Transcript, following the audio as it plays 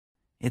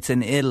It's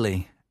in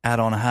Italy, out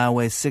on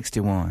Highway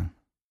 61.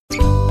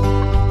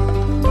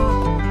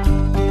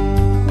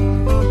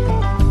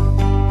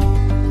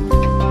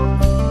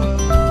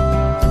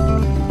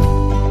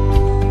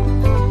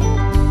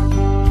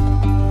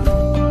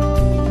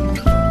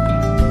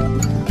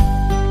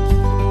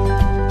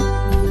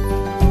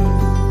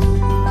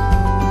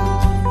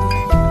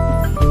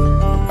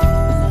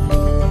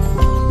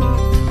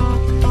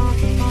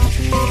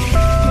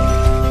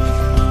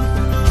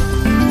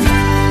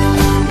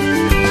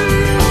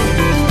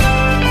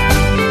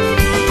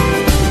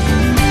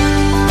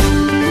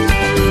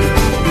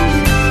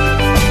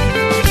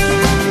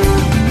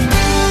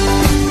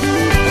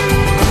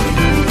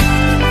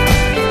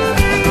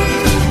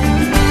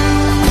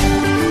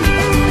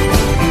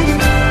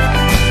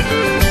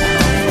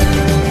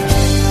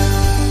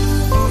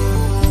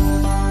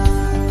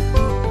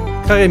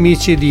 Cari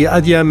amici di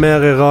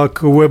ADMR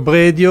Rock Web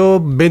Radio,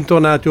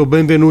 bentornati o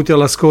benvenuti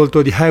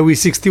all'ascolto di Highway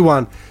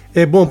 61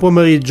 e buon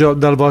pomeriggio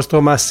dal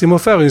vostro Massimo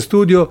Ferro in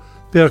studio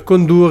per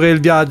condurre il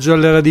viaggio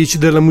alle radici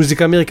della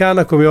musica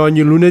americana come ogni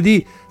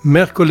lunedì,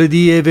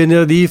 mercoledì e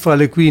venerdì fra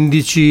le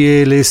 15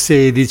 e le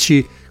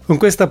 16. Con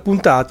questa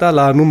puntata,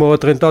 la numero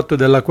 38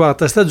 della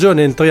quarta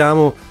stagione,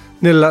 entriamo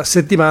nella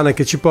settimana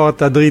che ci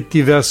porta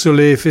dritti verso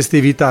le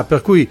festività,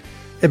 per cui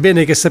è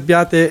bene che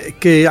sappiate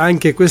che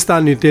anche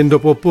quest'anno intendo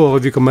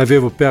proporvi, come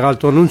avevo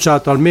peraltro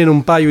annunciato, almeno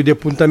un paio di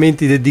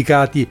appuntamenti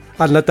dedicati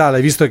al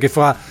Natale, visto che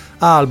fra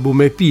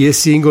album, EP e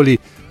singoli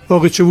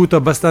ho ricevuto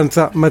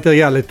abbastanza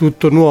materiale,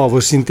 tutto nuovo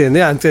si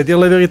intende, anzi a dire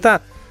la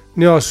verità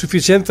ne ho a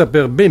sufficienza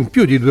per ben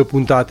più di 2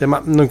 puntate, ma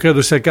non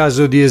credo sia il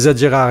caso di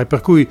esagerare,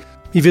 per cui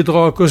mi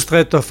vedrò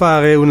costretto a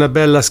fare una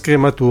bella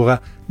scrematura.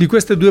 Di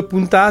queste 2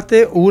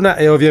 puntate, una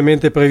è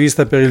ovviamente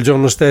prevista per il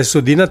giorno stesso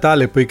di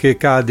Natale, poiché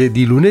cade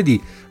di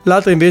lunedì,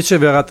 l'altra invece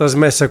verrà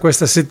trasmessa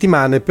questa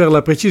settimana e per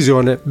la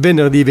precisione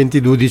venerdì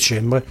 22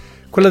 dicembre.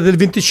 Quella del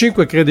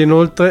 25 credo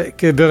inoltre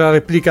che verrà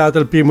replicata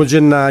il 1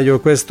 gennaio.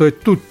 Questo è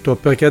tutto,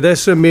 perché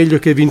adesso è meglio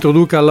che vi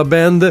introduca la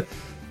band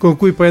con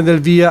cui prende il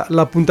via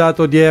la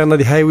puntata odierna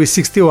di Highway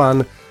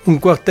 61, un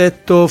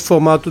quartetto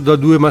formato da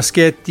 2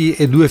 maschietti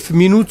e 2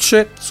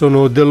 femminucce,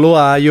 sono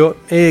dell'Ohio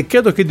e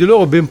credo che di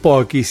loro ben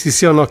pochi si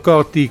siano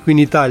accorti qui in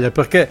Italia,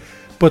 perché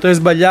potrei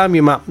sbagliarmi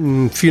ma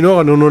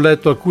finora non ho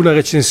letto alcuna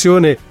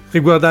recensione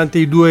riguardante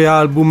i 2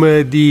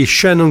 album di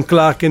Shannon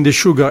Clarke and the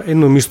Sugar e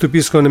non mi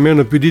stupisco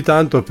nemmeno più di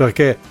tanto,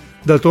 perché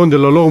d'altronde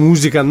la loro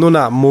musica non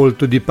ha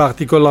molto di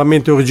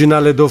particolarmente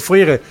originale da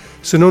offrire,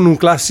 se non un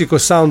classico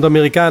sound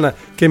americana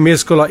che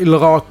mescola il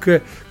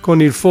rock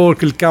con il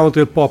folk, il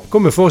country e il pop,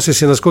 come forse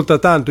se ne ascolta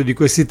tanto di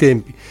questi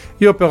tempi.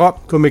 Io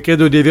però, come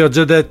credo di aver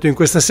già detto in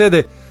questa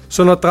sede,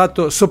 sono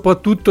attratto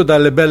soprattutto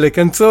dalle belle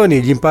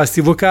canzoni, gli impasti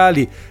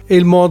vocali e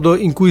il modo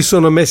in cui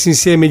sono messi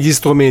insieme gli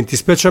strumenti,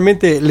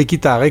 specialmente le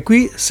chitarre. E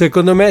qui,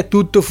 secondo me,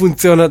 tutto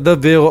funziona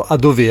davvero a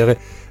dovere.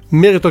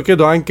 Merito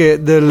credo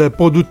anche del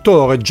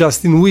produttore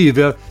Justin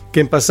Weaver, che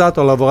in passato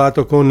ha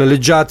lavorato con le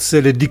Jazz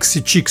e le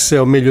Dixie Chicks,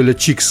 o meglio le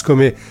Chicks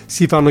come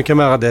si fanno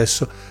chiamare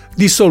adesso.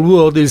 The Soul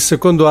World, il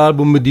secondo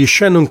album di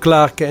Shannon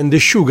Clarke and the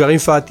Sugar,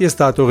 infatti è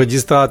stato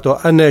registrato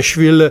a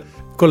Nashville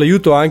con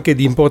l'aiuto anche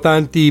di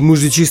importanti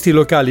musicisti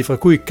locali, fra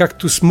cui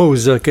Cactus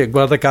Moser, che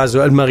guarda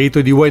caso è il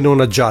marito di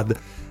Wynonna Judd.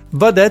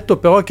 Va detto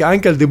però che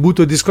anche al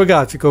debutto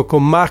discografico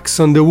con Marks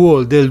on the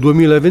Wall del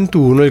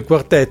 2021 il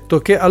quartetto,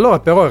 che allora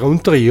però era un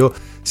trio,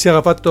 si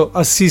era fatto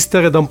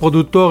assistere da un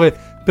produttore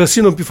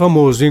persino più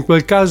famoso. In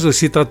quel caso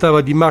si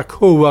trattava di Mark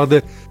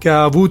Howard, che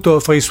ha avuto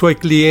fra i suoi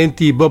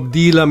clienti Bob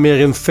Dylan,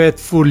 Marianne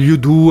Faithfull,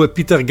 U2,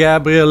 Peter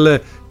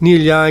Gabriel,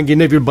 Neil Young, i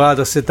Neville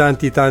Brothers e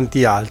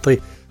tanti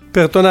altri.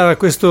 Per tornare a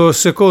questo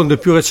secondo e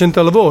più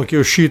recente lavoro che è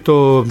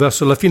uscito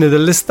verso la fine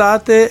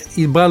dell'estate,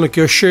 il brano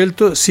che ho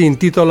scelto si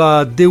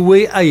intitola The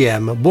Way I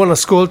Am. Buon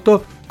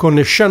ascolto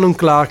con Shannon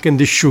Clarke and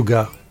the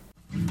Sugar.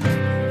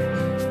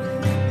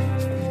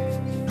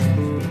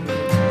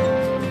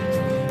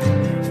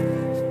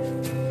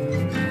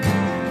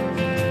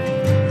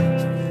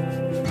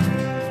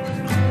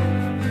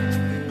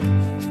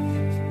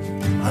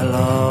 I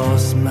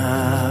lost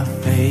my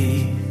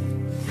faith,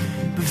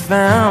 but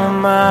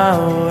found my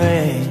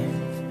way.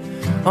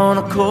 On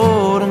a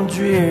cold and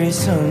dreary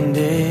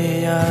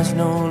Sunday, I was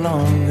no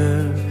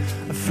longer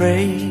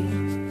afraid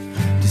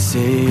to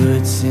say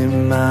what's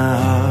in my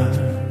heart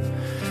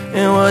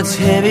and what's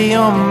heavy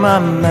on my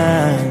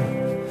mind.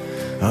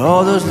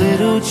 All those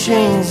little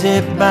chains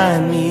that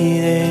bind me,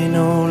 they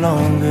no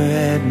longer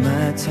had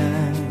my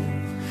time.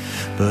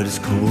 But it's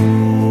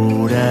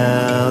cold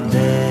out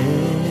there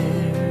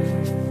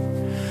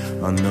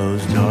on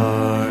those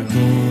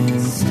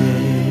darkened stairs,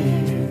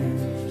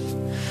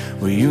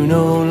 where you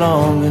no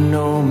longer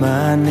know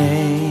my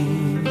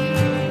name.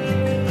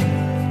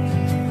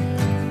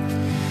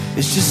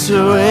 It's just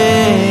the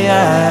way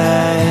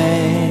I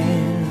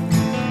am.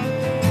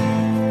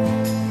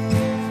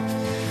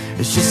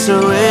 It's just the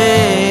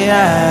way I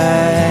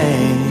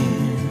am.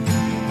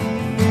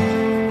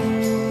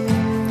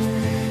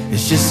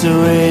 It's just the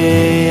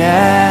way I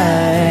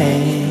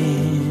am.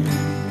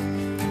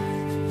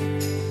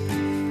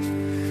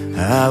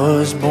 I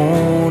was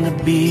born to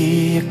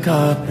be a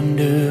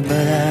carpenter,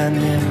 but I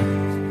never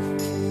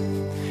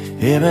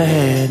ever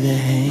had the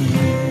hands.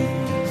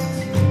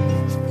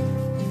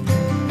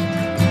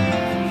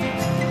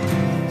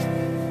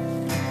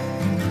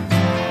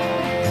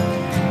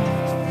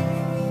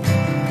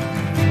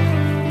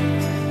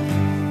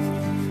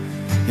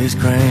 This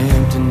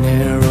cramped and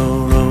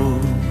narrow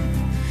road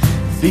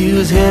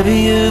feels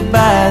heavier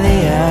by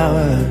the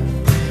hour,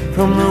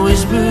 from the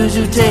whispers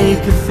who take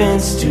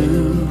offense to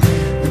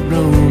the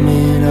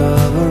blooming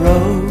of a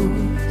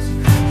rose.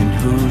 And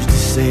who's to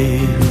say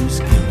who's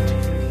guilty?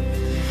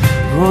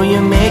 Oh,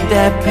 you make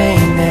that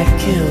pain that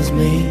kills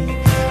me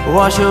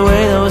wash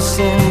away those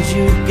sins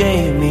you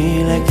gave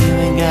me, like you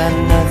ain't got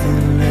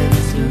nothing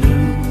left to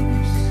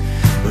lose.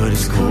 But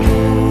it's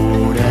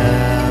cold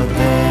out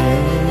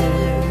there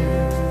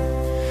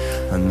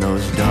on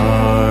those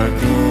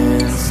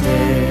darkened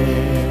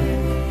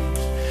stairs,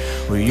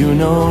 where you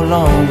no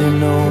longer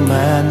know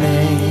my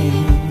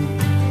name.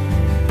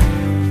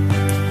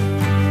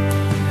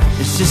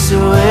 It's just the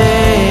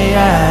way I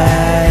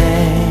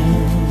am.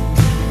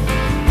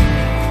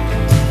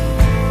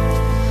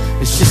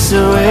 It's just the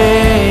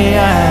way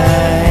I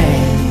am.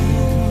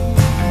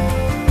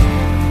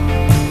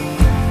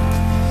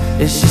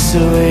 It's just the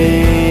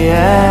way I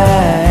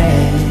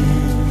am.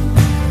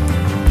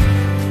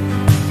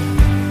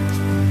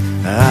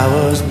 I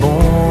was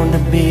born to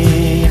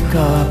be a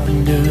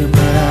carpenter,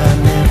 but I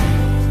never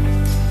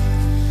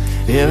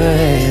ever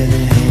had a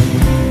hand.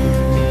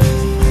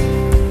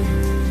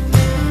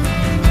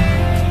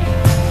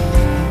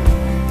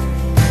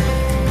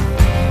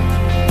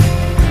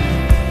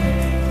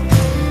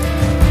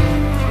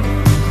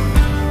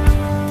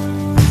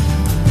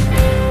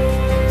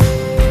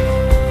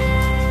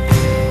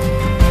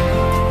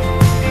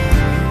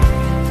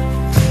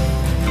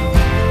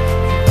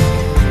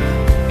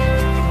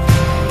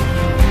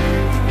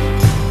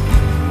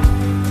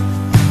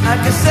 I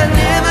guess I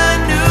never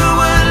knew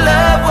what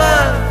love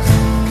was.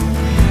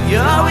 You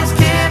always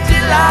kept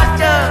it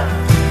locked up,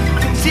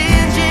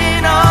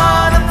 contingent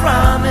on a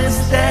promise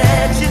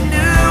that you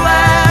knew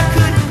I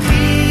couldn't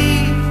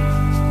keep.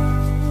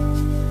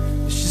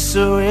 It's just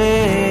the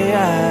way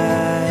I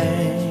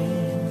am.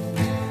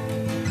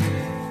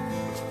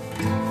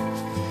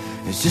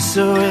 It's just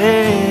the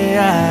way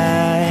I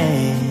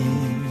am.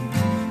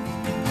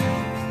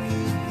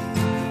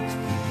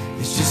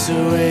 It's just the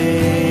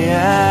way I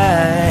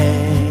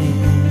am.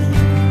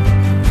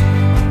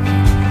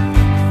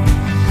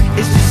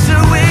 It's just the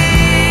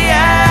way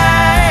I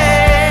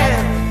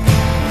am.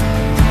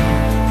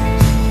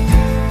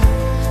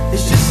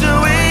 It's just the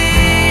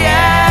way I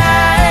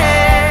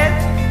am.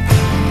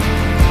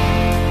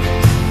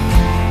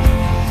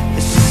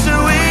 It's just the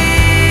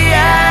way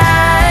I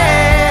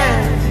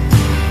am.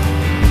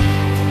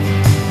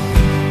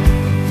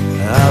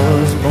 I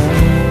was born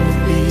to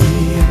be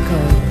a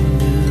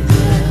carpenter,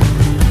 but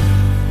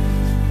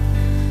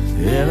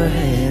I never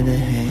had a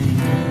hand.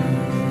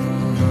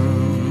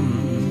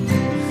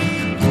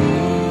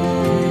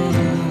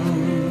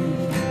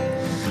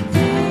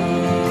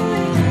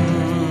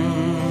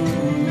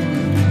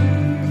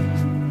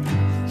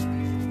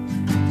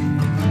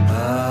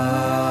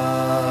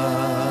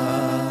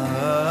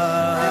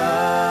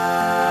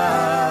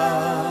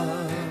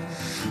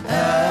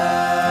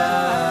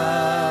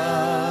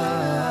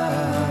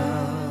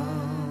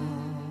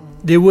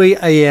 The Way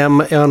I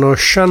Am erano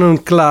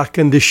Shannon Clark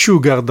and the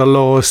Sugar dal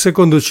loro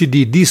secondo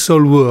CD This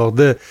Soul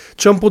World.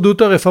 C'è un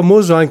produttore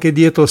famoso anche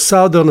dietro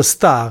Southern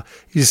Star,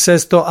 il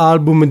sesto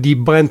album di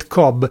Brent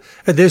Cobb,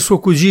 ed è il suo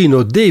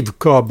cugino Dave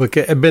Cobb,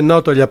 che è ben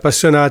noto agli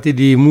appassionati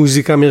di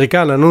musica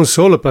americana, non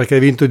solo perché ha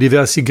vinto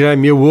diversi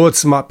Grammy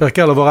Awards, ma perché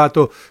ha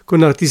lavorato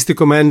con artisti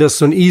come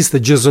Anderson East,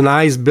 Jason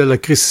Isbell,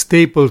 Chris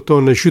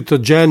Stapleton, Shooter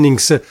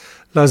Jennings,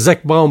 la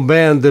Zac Brown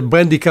Band,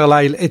 Brandi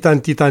Carlile e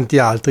tanti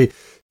altri.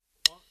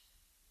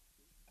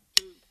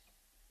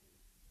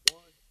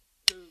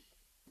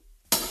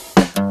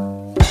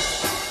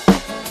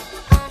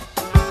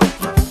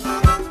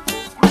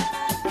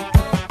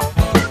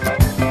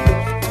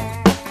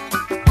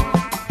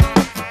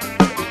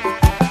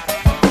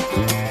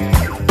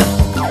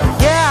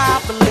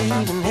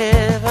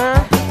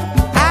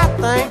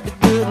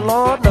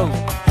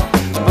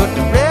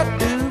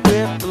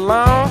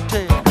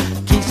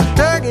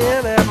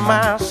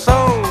 My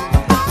soul,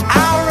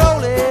 I'll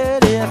roll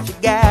it if you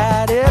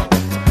got it.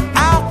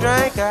 I'll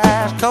drink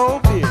ice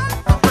cold beer.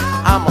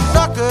 I'm a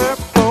sucker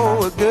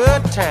for a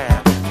good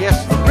time.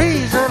 Guess the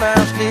reason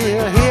I'm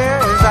still here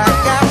is I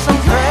got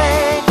some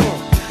drinking,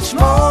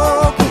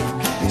 smoking,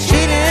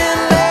 cheating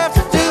left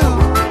to do.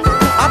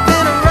 I've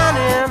been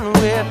running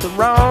with the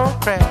wrong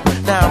crowd.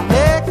 Now I'm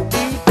neck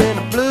deep in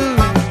the blues.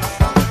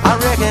 I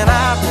reckon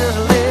I'll just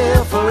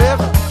live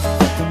forever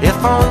if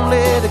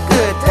only the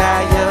good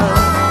die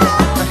young.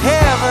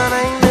 Heaven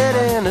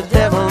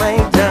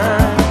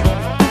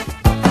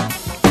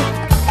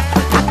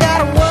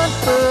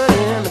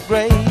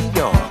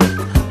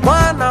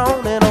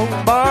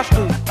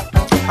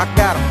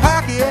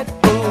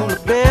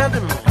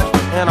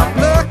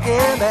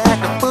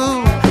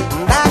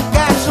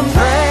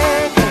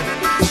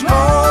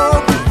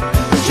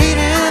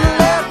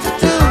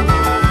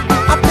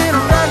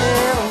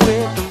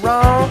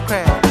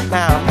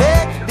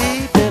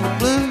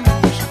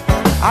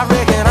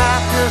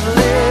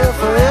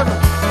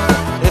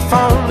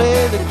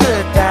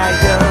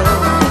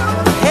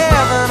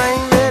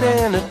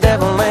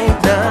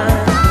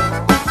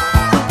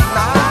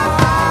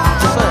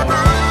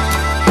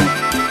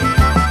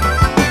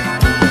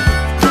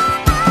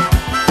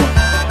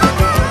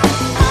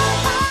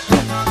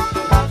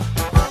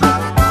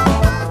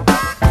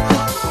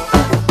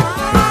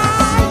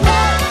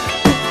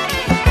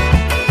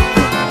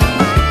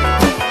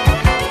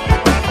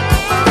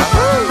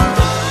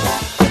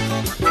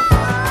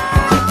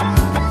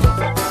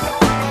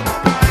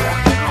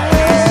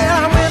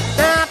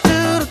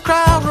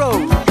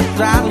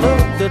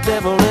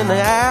devil in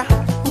the eye.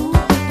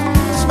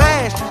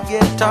 Smashed his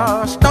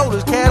guitar, stole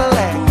his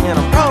Cadillac, and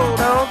I rode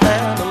on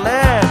down the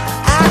line.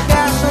 I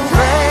got some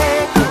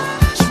drinking,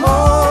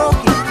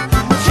 smoking,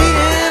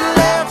 cheating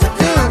left to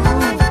do.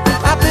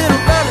 I've been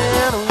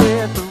running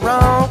with the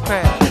wrong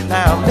crowd,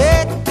 now I'm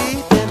neck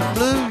deep in the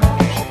blues.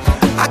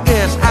 I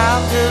guess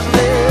I'll just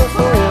live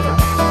forever,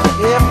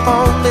 if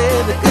only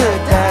the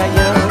good die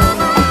young.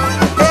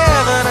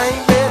 Heaven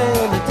ain't ready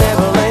and the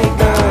devil ain't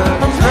done.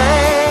 I'm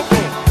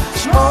drinking,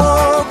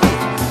 smoking,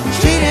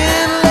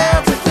 cheating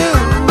left to do.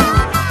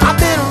 I've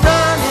been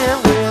running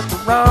with the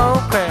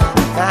wrong crowd,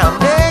 now I'm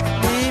neck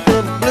deep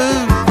in the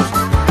blues.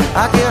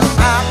 I guess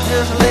I'll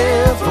just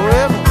live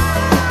forever,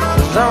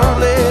 'cause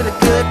only the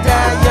good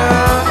die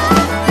young.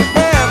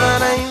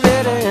 Heaven ain't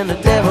ready and the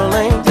devil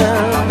ain't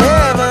done.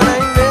 Heaven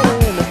ain't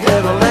ready and the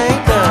devil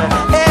ain't done.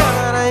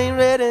 Heaven ain't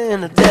ready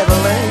and the devil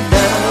ain't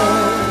done.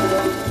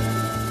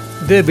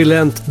 Devil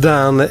Ain't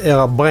Done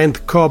era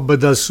Brent Cobb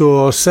dal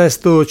suo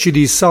sesto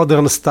CD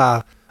Southern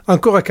Star.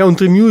 Ancora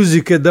country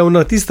music da un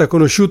artista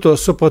conosciuto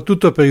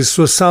soprattutto per il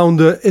suo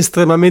sound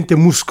estremamente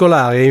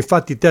muscolare.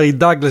 Infatti Terry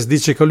Douglas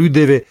dice che lui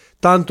deve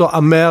tanto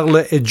a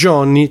Merle e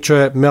Johnny,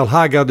 cioè Merle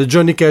Haggard e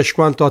Johnny Cash,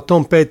 quanto a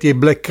Tom Petty e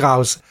Black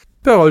Crowes.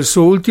 Però il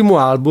suo ultimo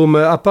album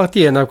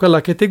appartiene a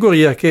quella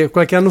categoria che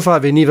qualche anno fa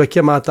veniva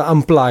chiamata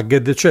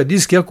unplugged, cioè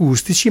dischi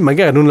acustici,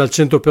 magari non al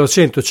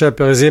 100%, c'è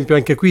per esempio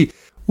anche qui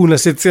una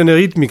sezione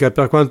ritmica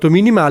per quanto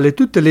minimale.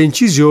 Tutte le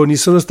incisioni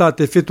sono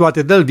state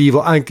effettuate dal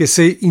vivo, anche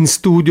se in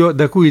studio,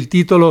 da cui il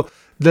titolo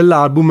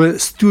dell'album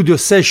Studio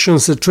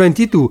Sessions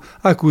 22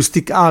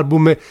 Acoustic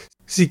Album.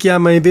 Si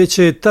chiama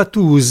invece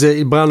Tattoos,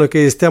 il brano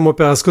che stiamo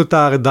per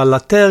ascoltare dalla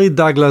Terry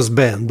Douglas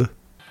Band.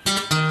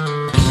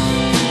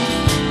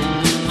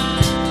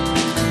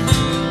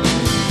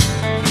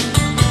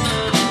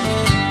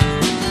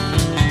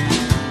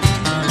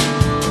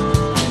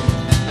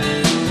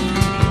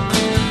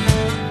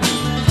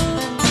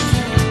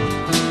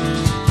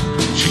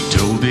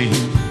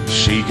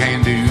 She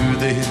can't do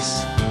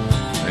this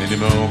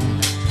anymore.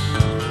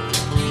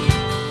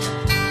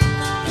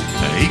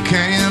 He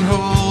can't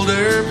hold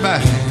her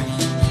back,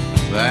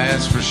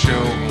 that's for sure.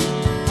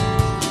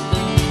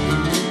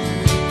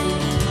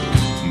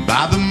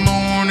 By the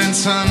morning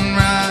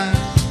sunrise,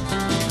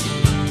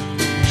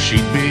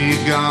 she'd be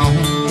gone,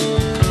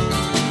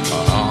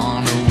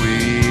 on her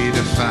way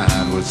to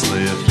find what's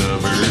left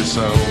of her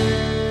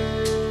soul.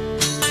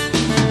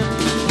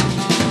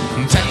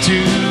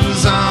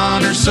 Tattoos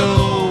on her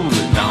soul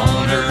and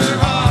on her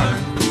heart.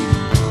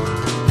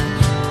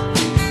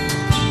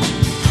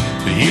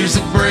 The years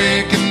of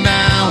breaking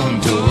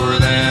down tore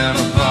them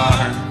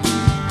apart.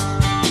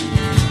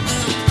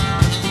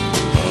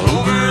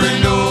 Over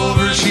and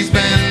over she's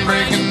been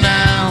breaking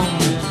down.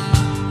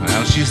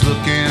 Now she's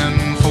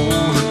looking for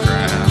her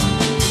crown.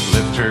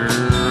 Left her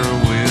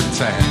with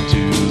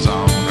tattoos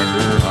on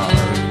her heart.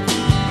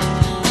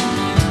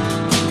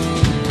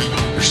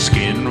 Her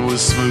skin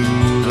was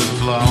smooth and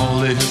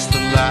flawless, the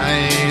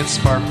light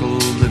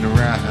sparkled in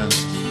her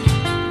eyes.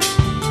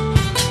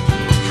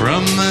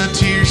 From the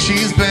tears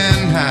she's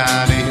been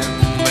hiding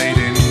late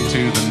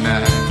into the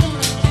night,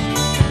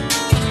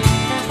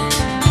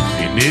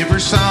 he never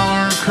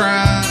saw her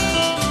cry,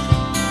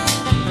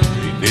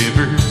 he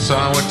never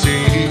saw a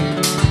tear.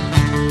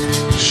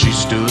 She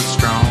stood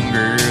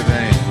stronger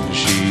than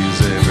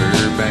she's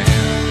ever been.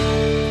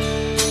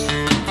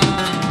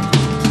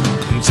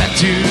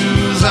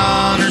 Tattoos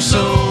on her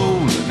soul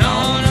and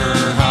on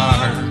her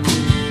heart.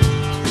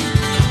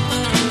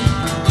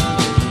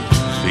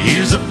 The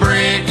years of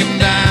breaking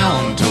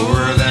down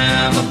tore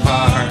them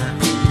apart.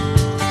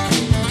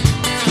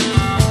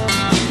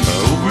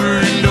 Over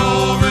and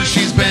over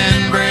she's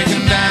been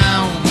breaking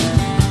down.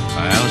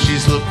 While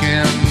she's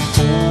looking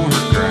for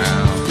her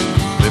crown,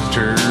 lift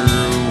her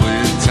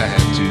with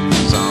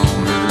tattoos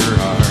on her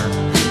heart.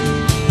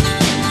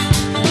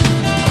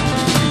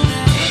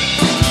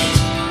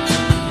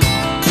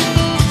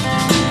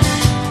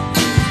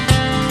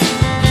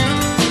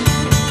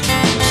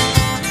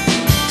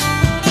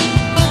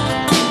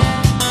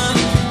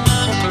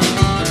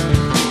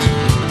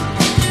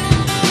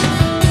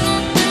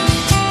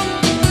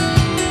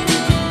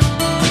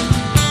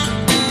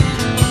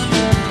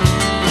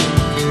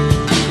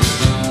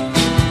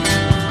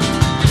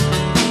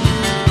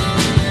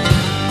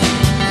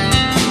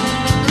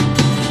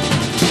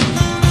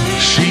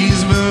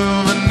 She's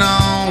moving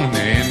on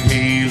and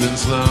healing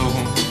slow,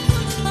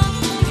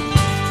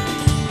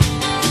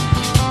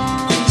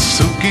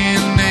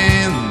 soaking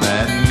in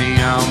that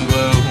neon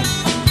glow.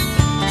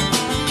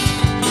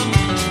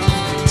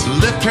 To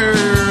lift her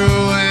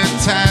with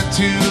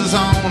tattoos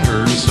on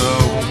her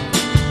soul,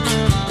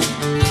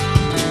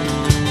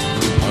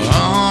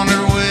 on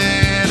her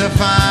way to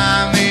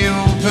find the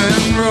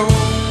open road.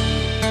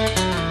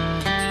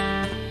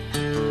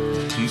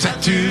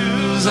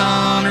 Tattoos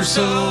on her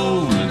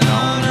soul and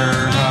on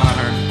her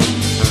heart.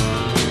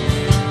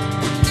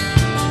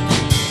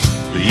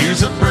 The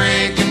years of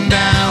breaking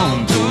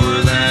down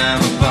tore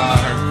them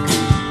apart.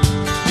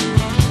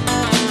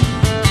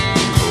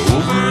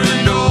 Over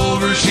and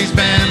over she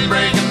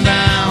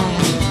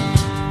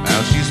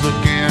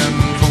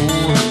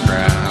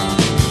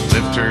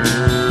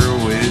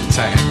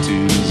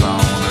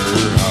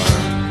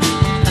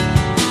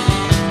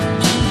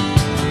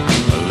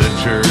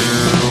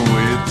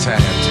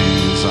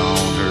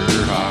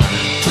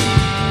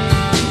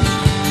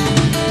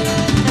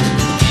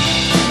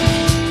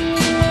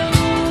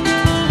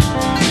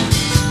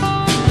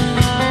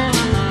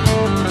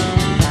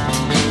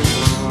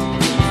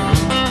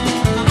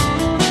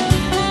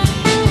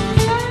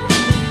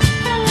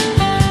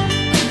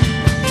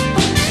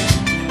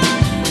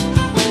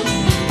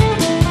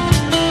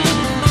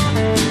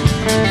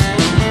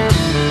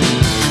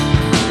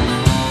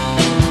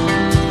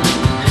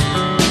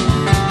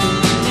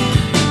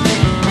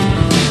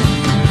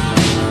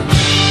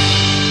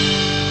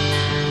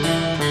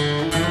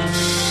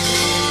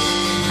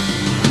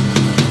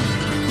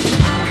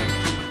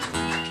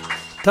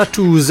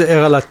Tattoos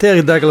era la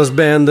Terry Douglas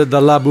Band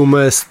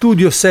dall'album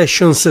Studio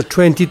Sessions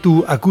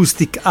 22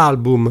 Acoustic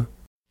Album.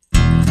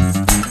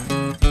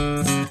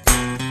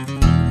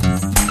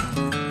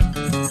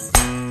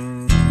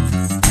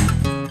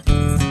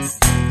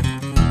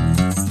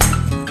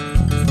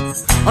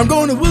 I'm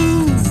gonna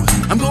woo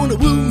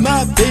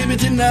my baby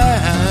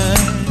tonight.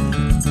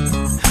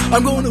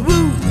 I'm gonna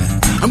woo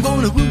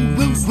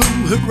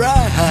her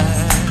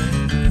right.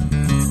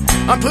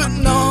 I'm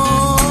putting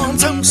on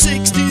some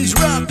 60s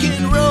rock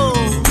and roll.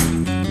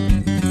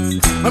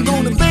 I'm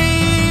gonna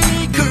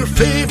make her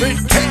favorite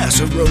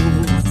casserole.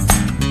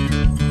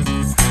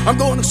 I'm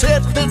gonna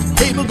set the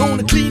table,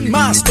 gonna clean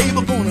my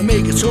stable, gonna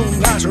make it so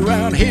nice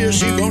around here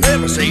she won't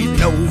ever say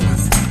no.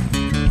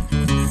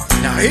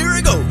 Now here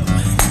we go.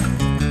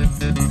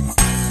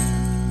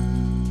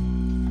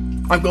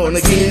 I'm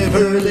gonna give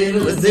her a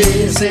little of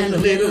this and a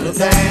little of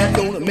that.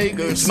 Gonna make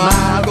her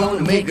smile,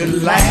 gonna make her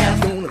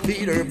laugh. Gonna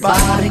feed her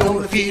body,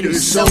 gonna feed her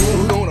soul.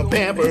 Gonna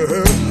pamper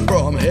her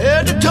from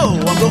head to toe.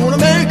 I'm gonna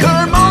make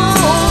her moan.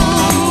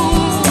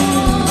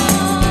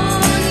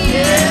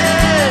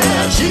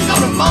 Yeah, she's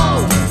gonna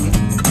moan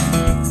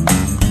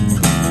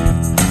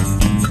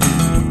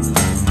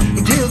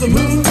until the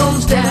moon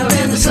goes down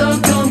and the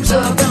sun comes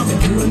up. I'll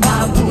be doing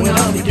my wooing,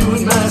 I'll be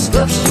doing my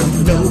stuff, she'll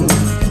know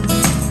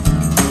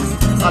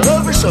I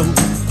love her so.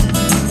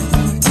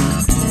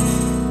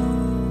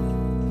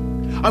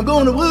 I'm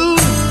gonna woo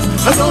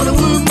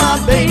my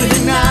baby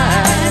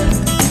tonight.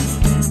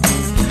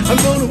 I'm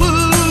gonna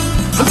woo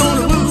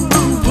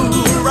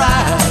her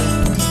right.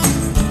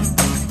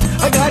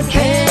 I got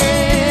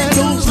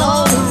candles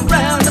all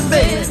around the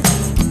bed,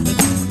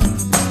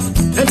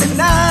 and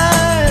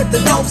tonight the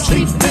dog's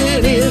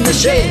sleeping in the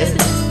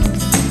shed.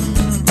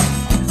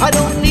 I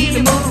don't need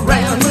him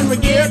around when we're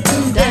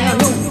getting down.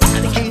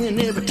 Nobody can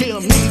ever tell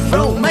me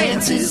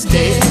romance is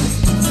dead.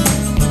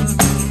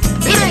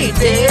 It ain't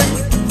dead.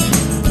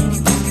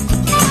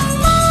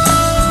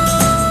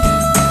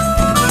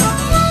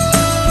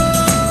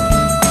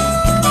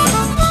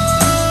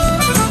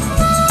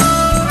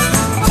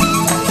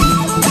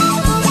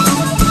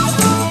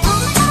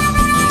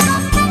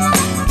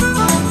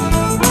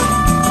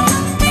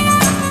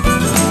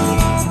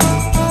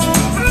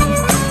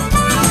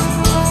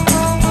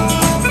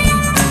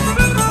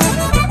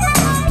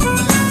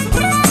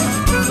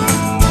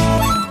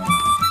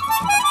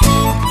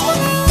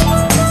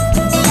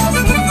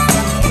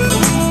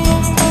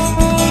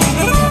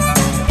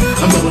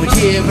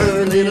 Give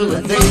her a little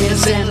of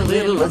this and a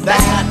little of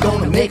that.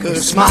 Gonna make her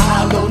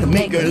smile, gonna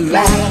make her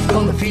laugh.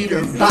 Gonna feed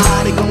her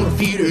body, gonna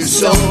feed her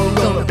soul.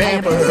 Gonna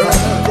pamper her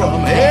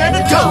from head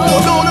to toe.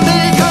 Gonna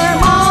make her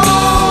moan.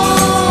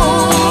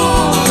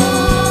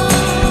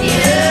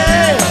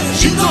 Yeah,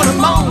 she's gonna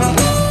moan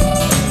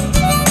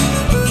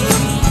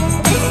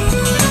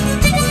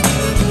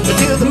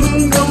until the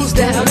moon goes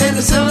down and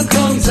the sun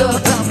comes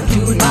up. I'll be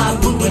doing my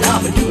wooing,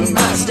 I'll be doing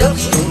my stuff.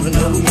 She's gonna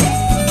know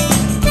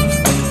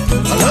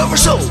I love her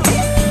so.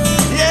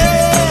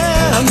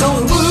 Yeah, I'm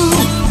gonna woo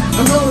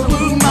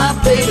my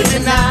baby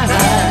tonight.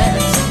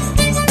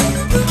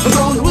 I'm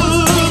gonna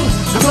woo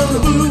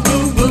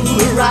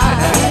her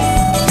right.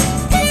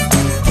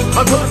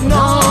 I'm putting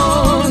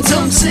on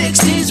some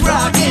 60s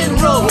rock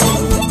and roll.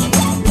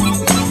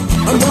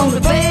 I'm gonna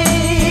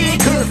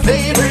bake her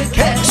favorite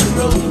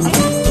casserole.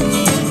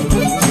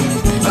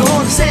 I'm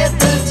gonna set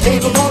the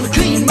table, gonna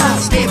clean my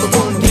stable,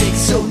 gonna make it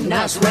so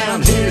nice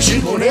around here she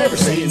won't ever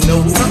say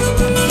no.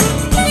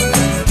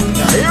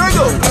 Here I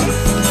go.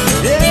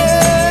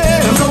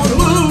 Yeah, I'm gonna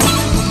woo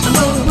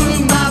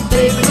my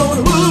baby,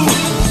 gonna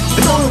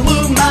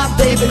woo my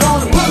baby,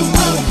 gonna woo,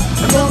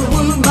 I'm gonna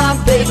woo my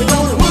baby,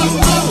 gonna woo,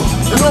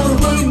 I'm gonna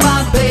woo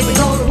my baby,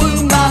 gonna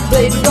woo my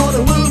baby,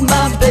 gonna woo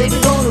my baby,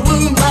 gonna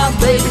woo my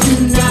baby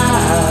tonight.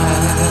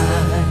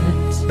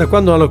 Da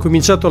quando hanno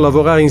cominciato a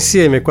lavorare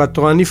insieme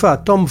 4 anni fa,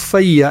 Tom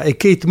Faia e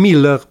Kate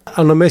Miller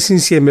hanno messo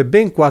insieme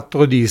ben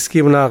 4 dischi,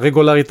 una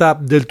regolarità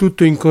del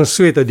tutto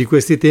inconsueta di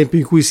questi tempi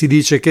in cui si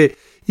dice che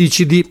i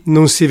CD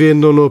non si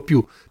vendono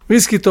più.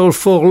 Risk It All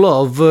for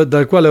Love,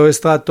 dal quale ho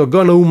estratto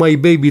Gonna Woo My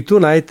Baby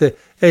Tonight,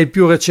 è il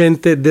più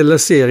recente della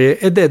serie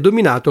ed è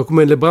dominato,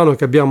 come nel brano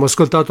che abbiamo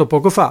ascoltato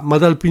poco fa, ma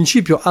dal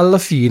principio alla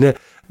fine,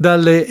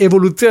 dalle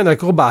evoluzioni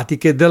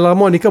acrobatiche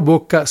dell'armonica a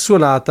bocca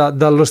suonata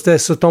dallo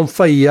stesso Tom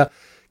Faia,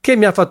 che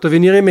mi ha fatto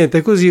venire in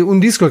mente così un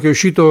disco che è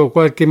uscito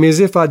qualche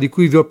mese fa, di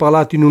cui vi ho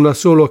parlato in una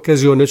sola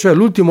occasione, cioè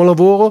l'ultimo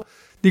lavoro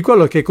di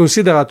quello che è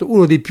considerato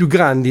uno dei più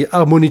grandi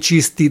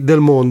armonicisti del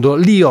mondo,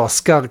 Lee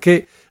Oscar,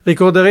 che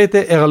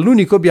ricorderete era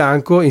l'unico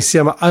bianco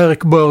insieme a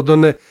Eric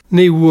Burdon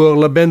nei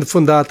Whirl, band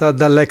fondata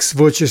dall'ex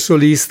voce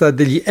solista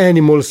degli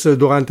Animals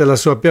durante la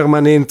sua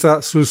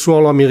permanenza sul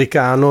suolo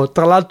americano.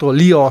 Tra l'altro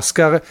Lee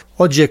Oscar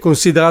oggi è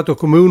considerato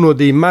come uno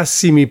dei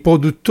massimi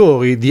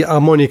produttori di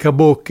armonica a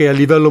bocche a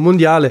livello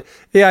mondiale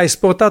e ha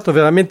esportato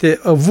veramente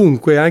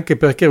ovunque, anche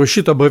perché è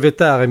riuscito a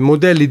brevettare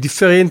modelli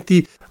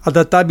differenti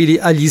adattabili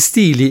agli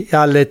stili e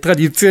alle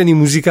tradizioni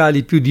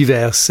musicali più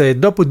diverse.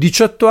 Dopo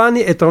 18 anni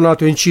è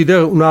tornato a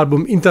incidere un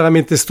album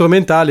interamente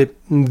strumentale,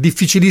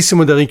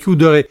 difficilissimo da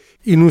rinchiudere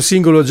in un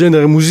singolo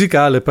genere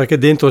musicale, perché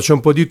dentro c'è un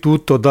po' di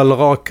tutto, dal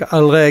rock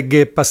al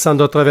reggae,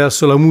 passando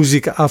attraverso la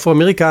musica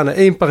afroamericana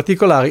e in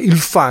particolare il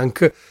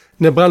funk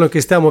nel brano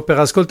che stiamo per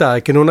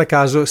ascoltare, che non a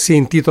caso si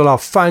intitola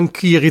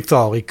Funky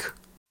Rhetoric.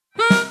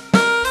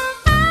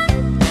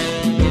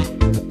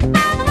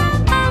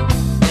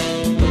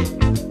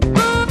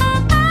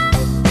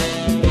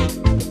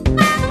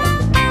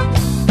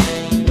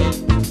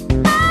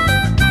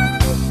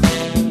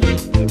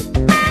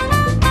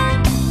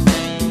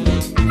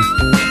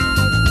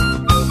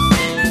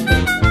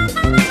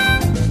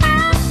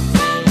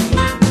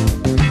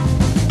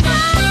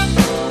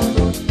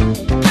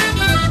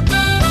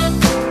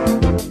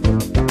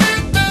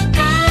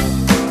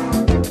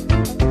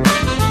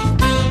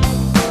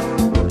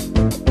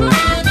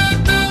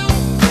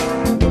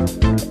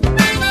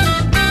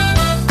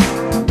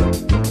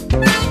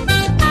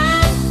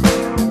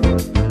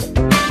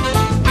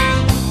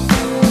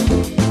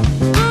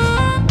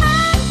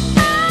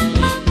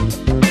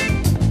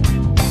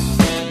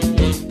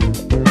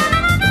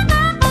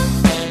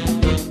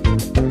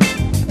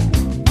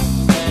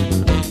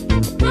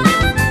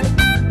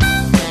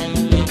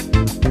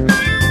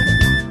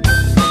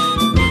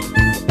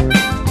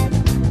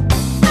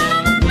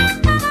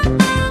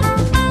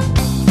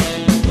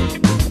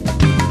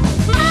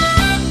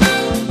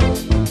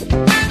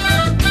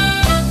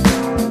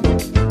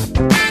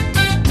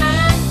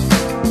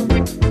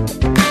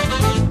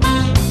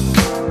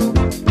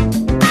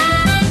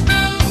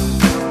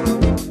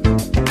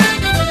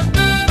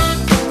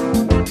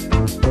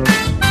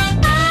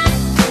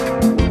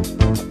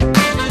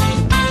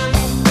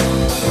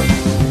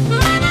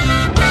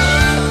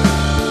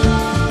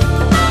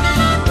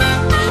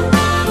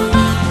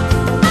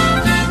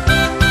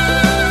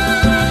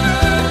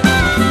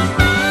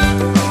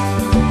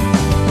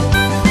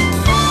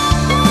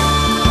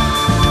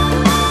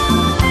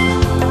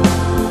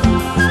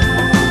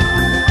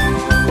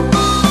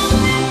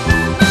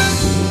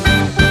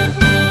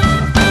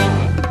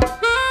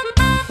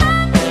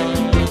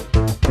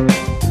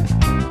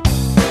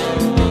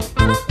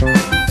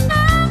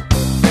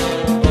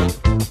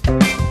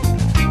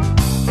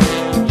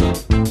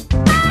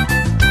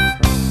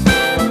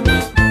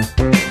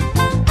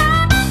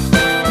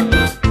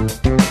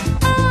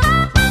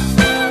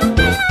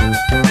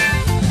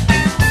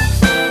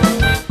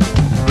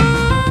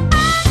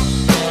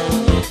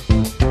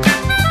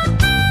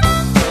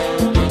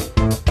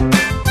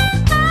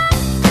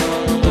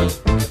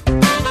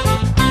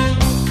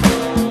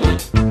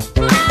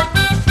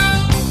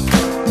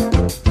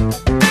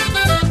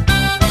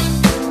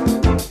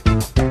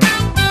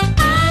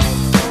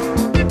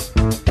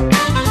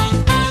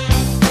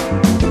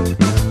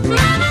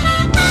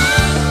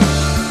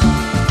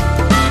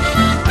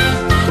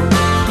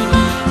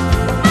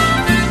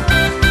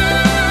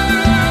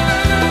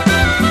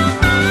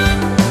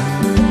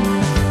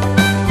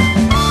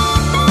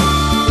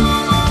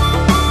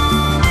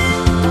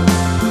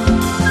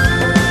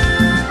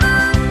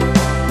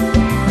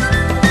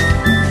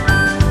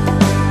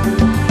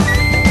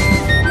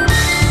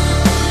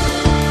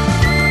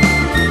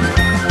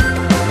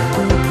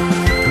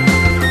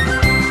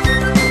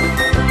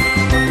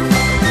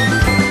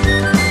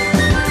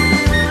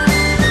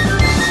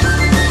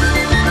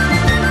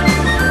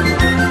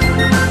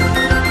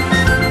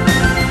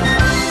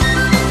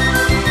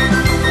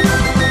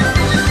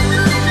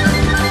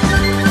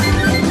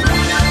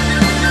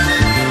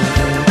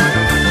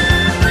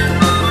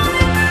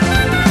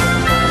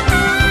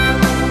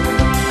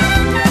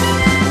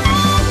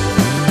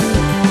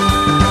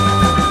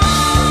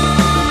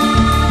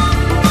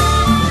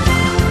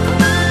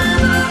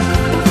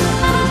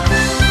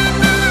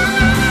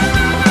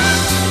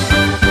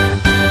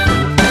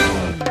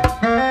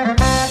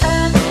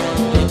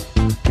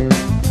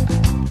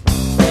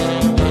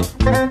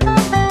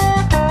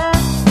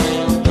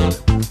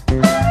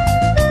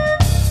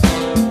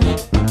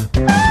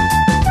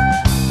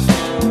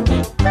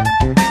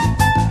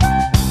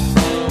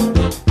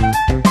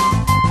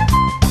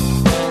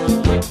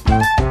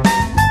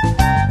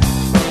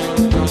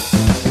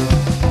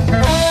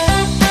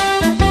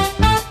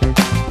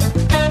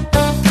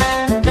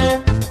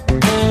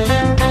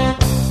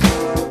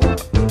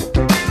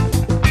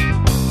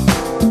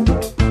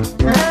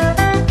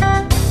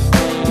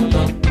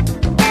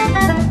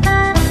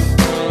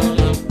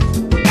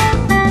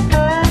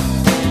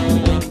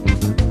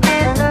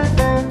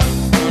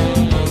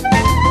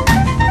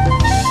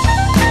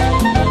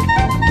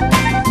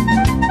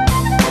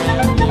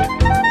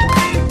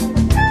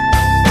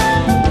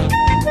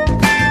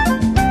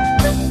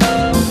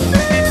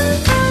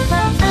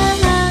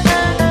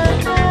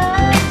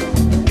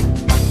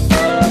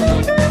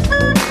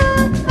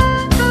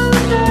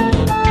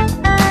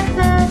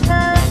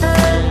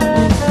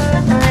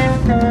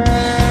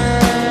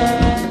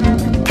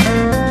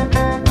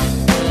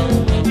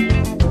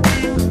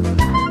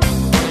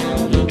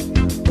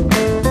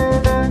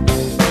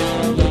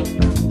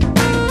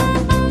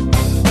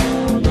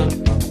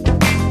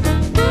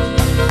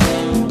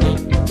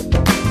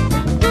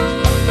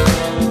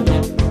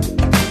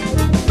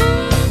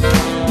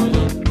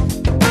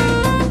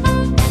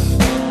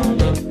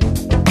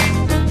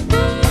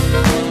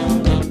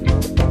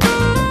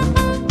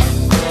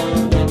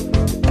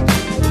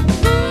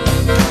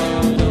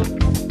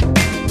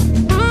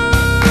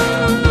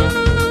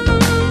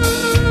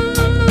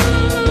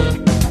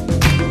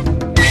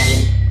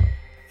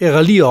 era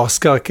lì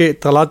Oscar, che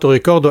tra l'altro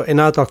ricordo è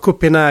nato a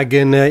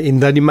Copenaghen in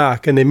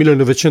Danimarca nel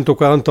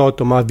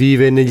 1948 ma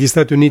vive negli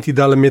Stati Uniti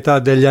dalla metà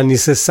degli anni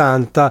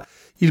 60.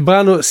 Il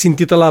brano si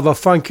intitolava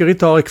Funky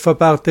Rhetoric, fa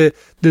parte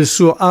del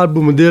suo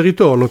album del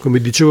ritorno, come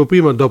dicevo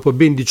prima, dopo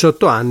ben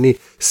 18 anni,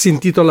 si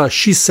intitola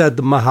She Said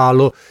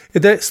Mahalo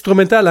ed è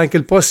strumentale anche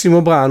il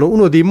prossimo brano,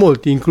 uno dei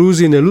molti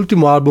inclusi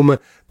nell'ultimo album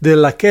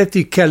della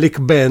Katie Kellick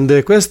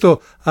Band.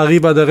 Questo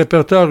arriva dal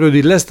repertorio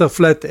di Lester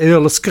Flatt e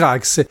Earl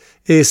Scruggs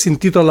e si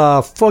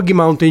intitola Foggy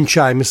Mountain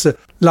Chimes.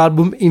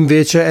 L'album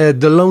invece è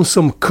The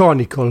Lonesome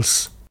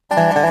Chronicles.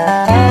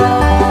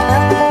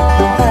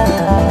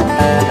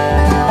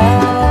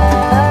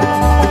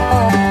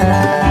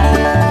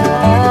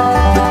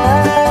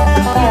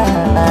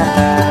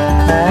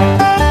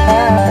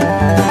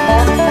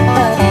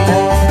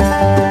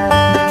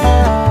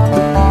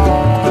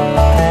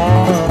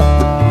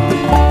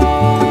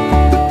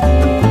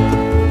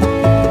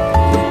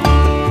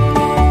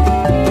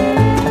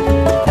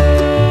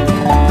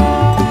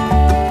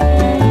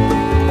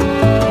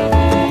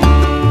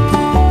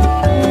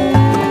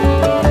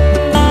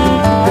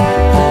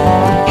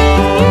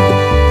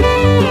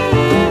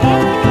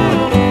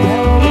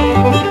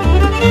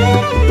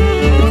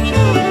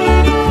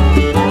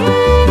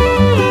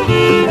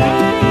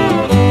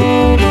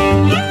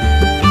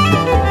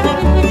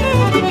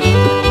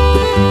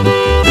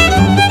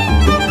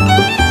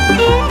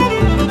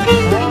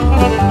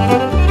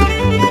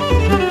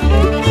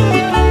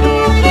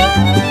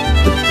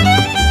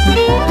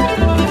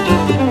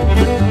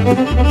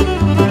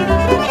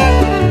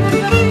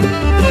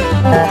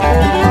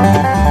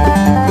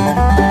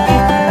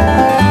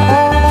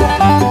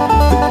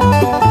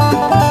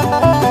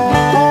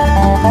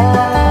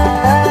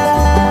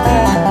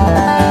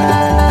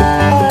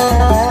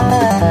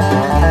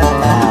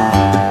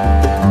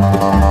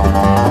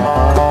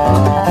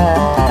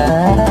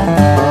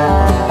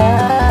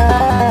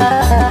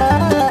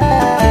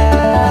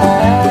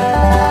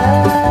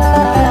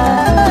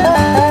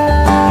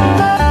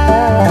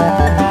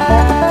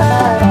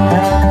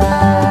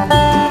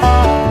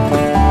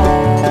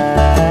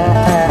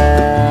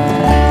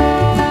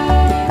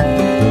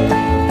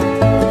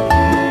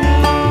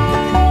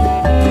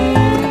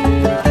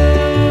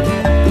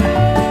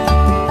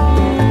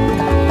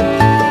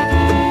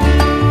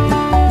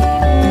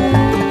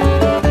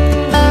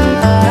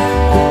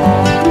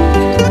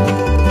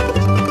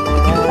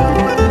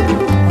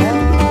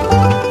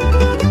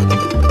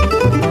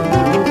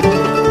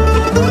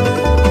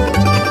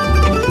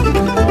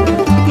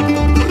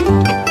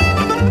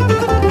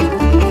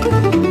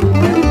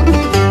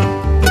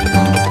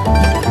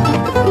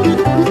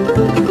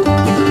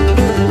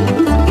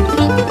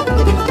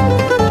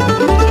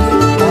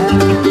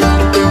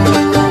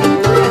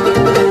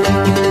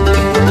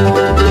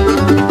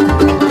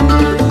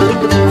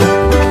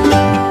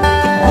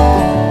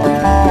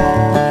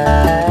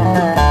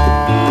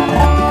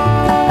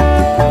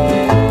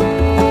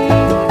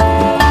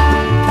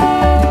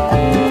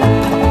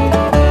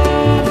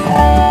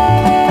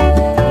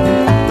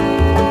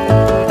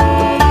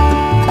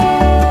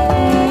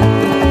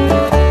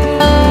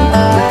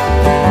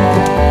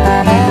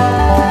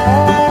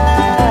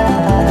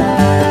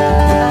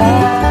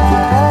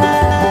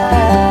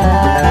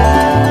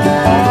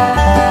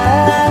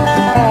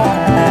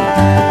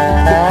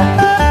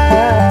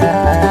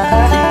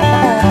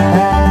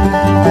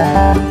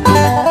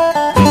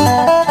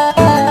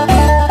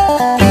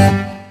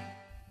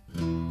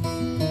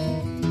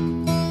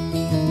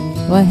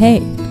 Well, hey,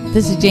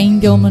 this is Jane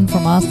Gilman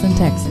from Austin,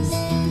 Texas,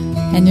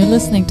 and you're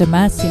listening to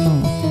Massimo,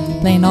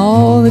 playing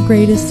all the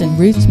greatest in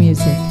roots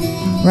music,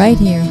 right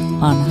here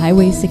on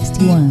Highway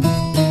 61.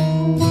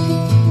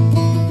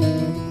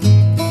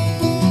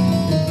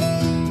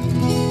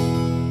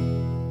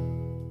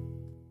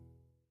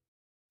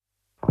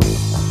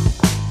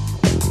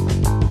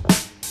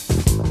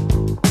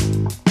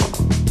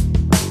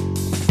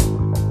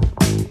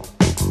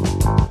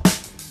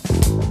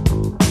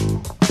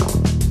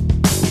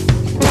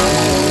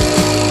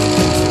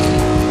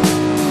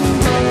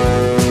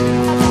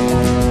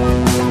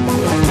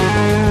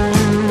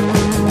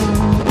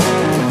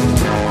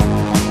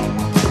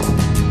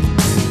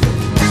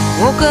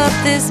 Woke up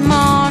this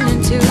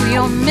morning to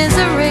your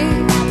misery.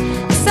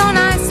 It's so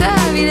nice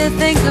of you to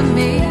think of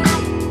me,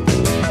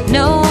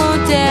 no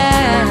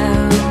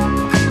doubt.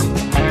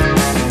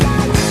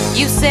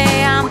 You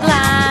say I'm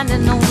blind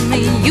and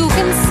only you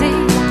can see.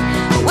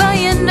 Well,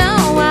 you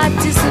know I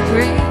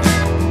disagree.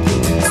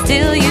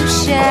 Still you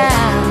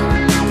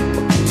shout,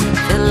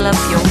 fill up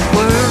your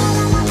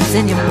words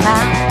in your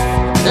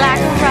mouth like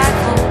a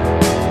rifle.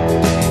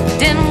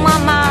 Didn't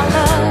want my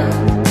love,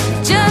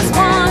 just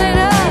wanted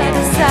a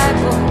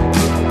disciple.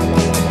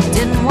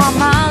 Didn't want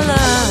my love.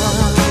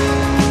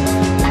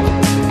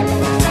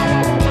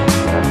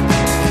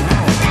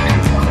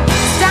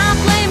 Stop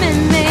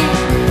blaming me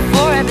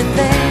for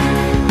everything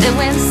that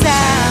went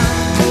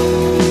south.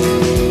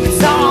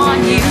 It's all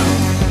on you.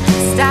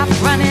 Stop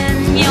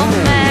running your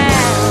mouth.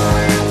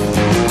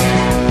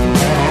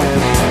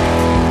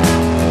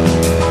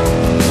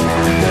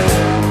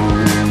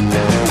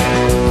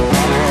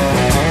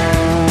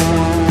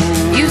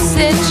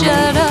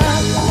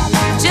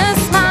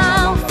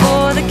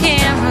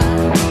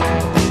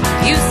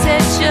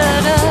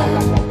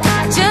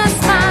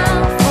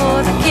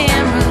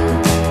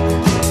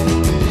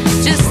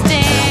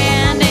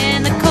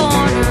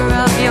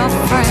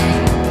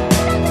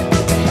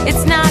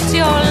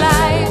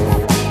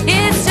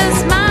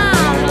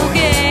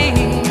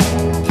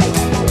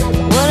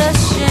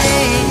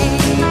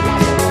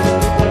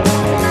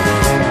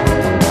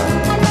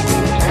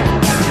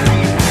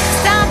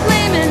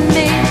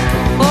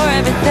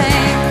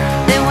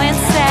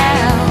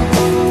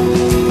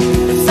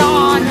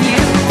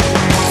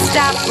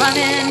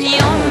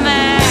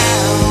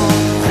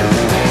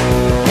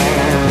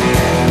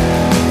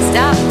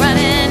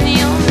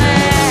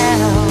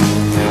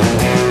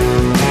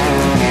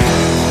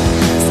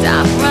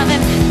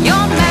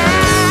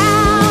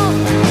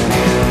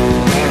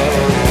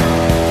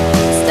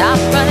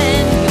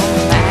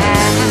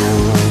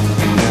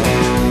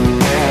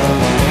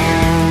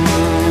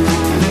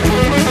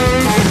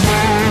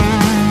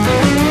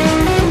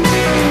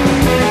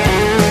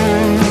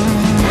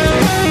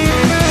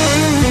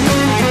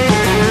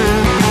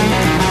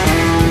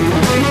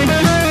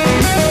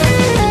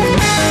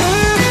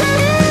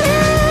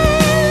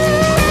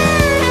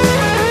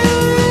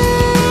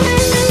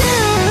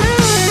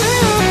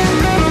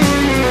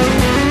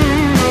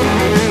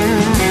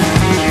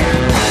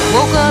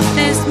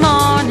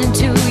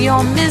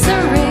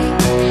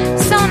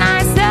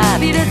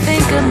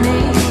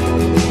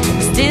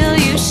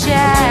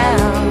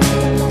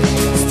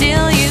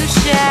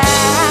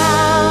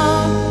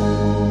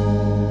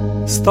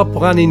 Stop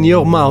Running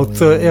Your Mouth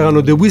erano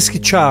The Whiskey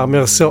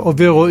Charmers,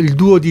 ovvero il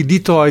duo di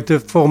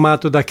Detroit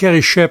formato da Kerry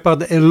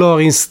Shepard e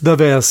Lawrence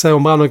Daversa. È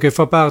un brano che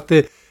fa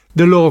parte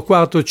del loro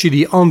quarto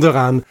CD, On the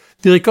Run.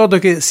 Vi ricordo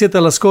che siete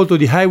all'ascolto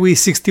di Highway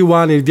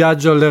 61, il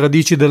viaggio alle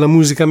radici della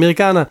musica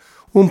americana,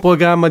 un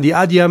programma di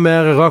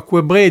ADMR Rock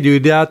Web Radio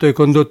ideato e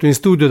condotto in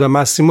studio da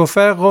Massimo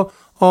Ferro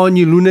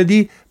ogni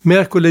lunedì,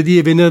 mercoledì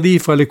e venerdì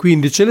fra le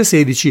 15 e le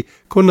 16,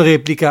 con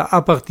replica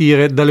a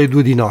partire dalle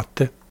 2 di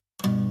notte.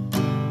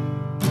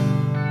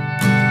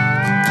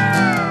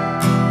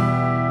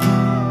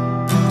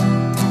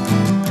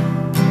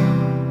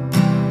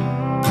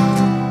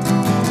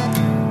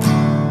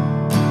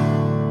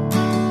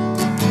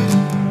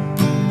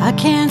 I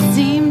can't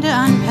seem to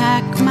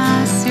unpack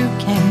my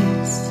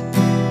suitcase.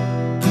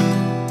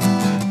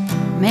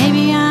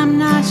 Maybe I'm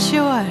not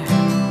sure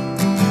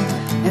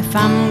if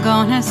I'm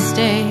gonna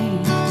stay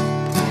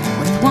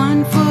with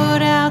one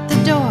foot out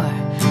the door,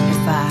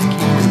 if I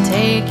can't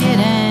take it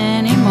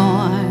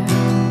anymore.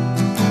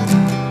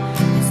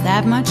 It's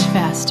that much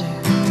faster,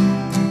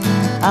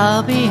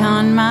 I'll be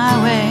on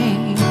my way.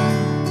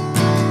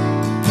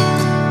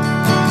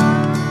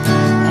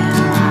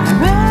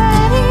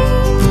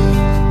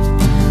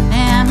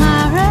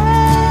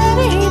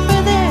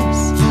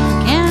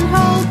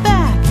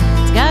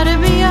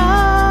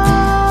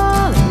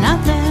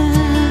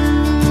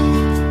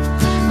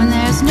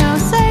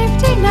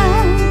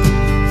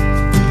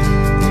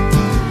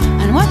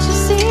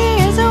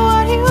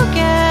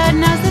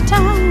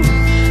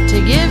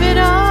 Give it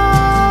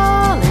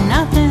all or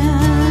nothing.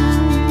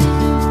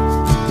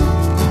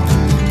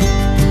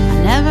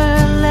 I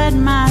never let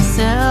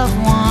myself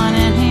want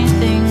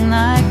anything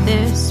like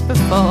this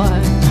before.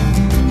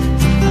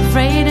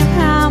 Afraid of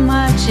how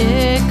much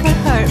it could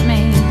hurt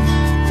me.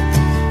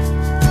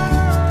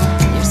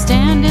 You're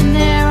standing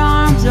there,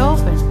 arms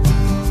open,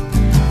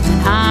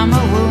 and I'm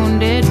a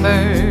wounded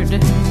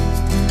bird.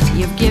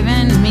 You've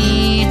given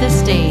me the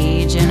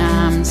stage, and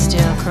I'm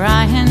still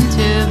crying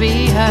to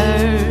be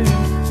heard.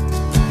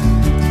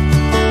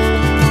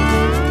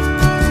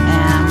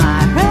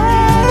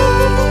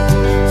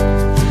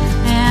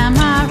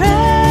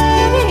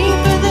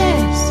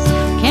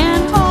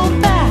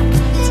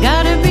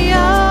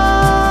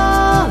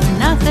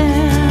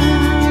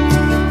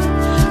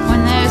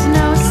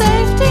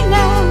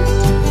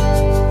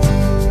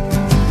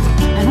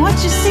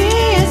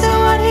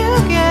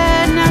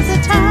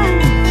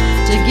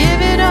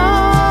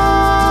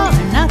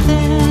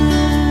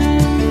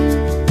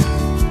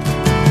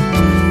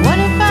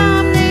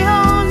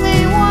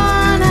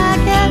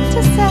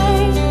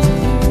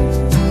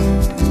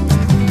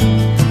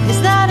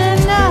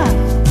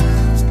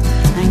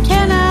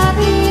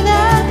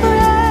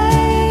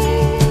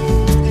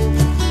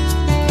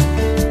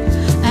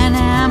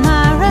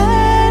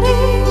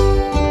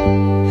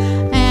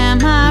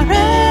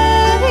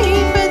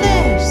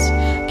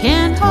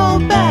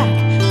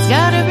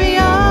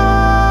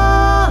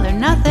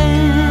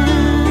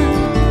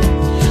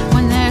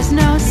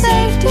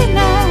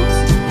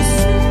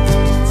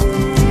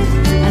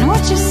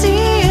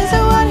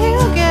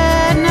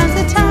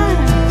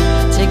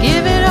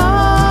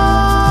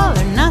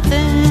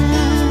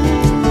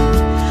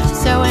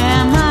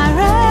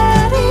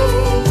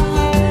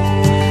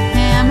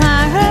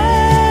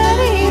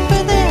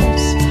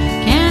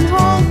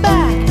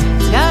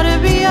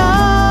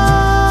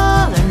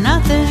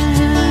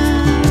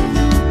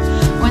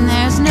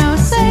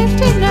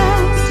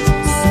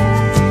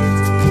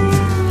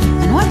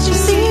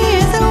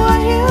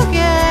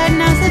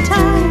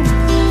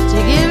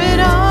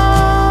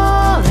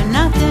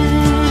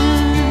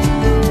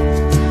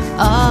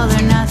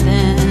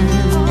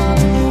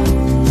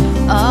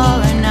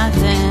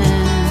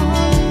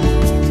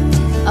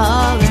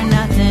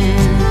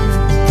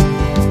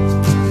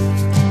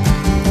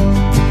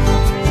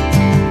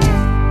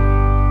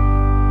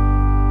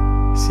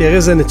 Si è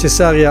resa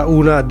necessaria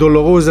una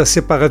dolorosa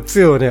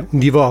separazione, un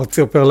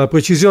divorzio per la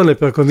precisione,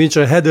 per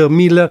convincere Heather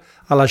Miller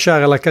a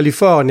lasciare la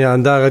California,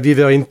 andare a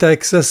vivere in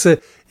Texas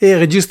e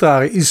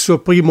registrare il suo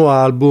primo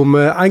album,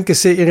 anche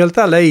se in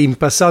realtà lei in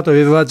passato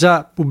aveva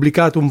già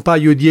pubblicato un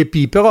paio di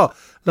EP, però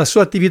la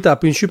sua attività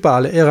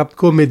principale era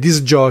come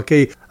disc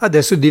jockey.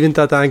 Adesso è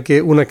diventata anche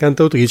una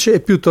cantautrice e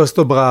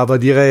piuttosto brava,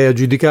 direi, a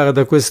giudicare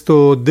da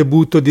questo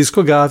debutto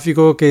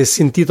discografico che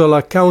si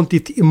intitola Count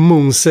It in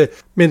Moons,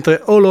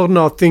 mentre All or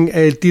Nothing è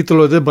il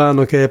titolo del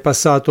brano che è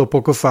passato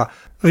poco fa.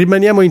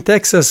 Rimaniamo in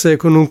Texas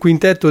con un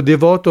quintetto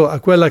devoto a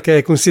quella che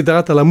è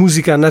considerata la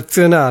musica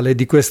nazionale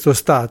di questo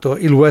stato,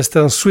 il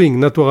western swing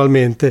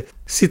naturalmente.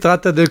 Si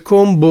tratta del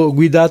combo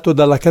guidato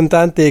dalla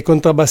cantante e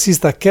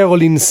contrabbassista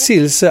Carolyn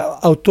Sills,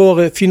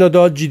 autore fino ad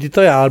oggi di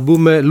 3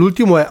 album.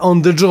 L'ultimo è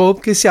On the Draw,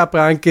 che si apre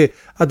anche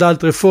ad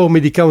altre forme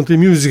di country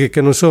music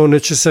che non sono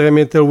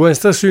necessariamente il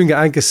western swing,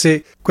 anche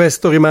se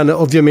questo rimane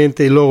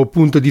ovviamente il loro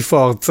punto di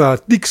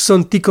forza.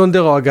 Dixon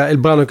Ticonderoga è il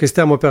brano che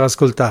stiamo per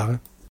ascoltare.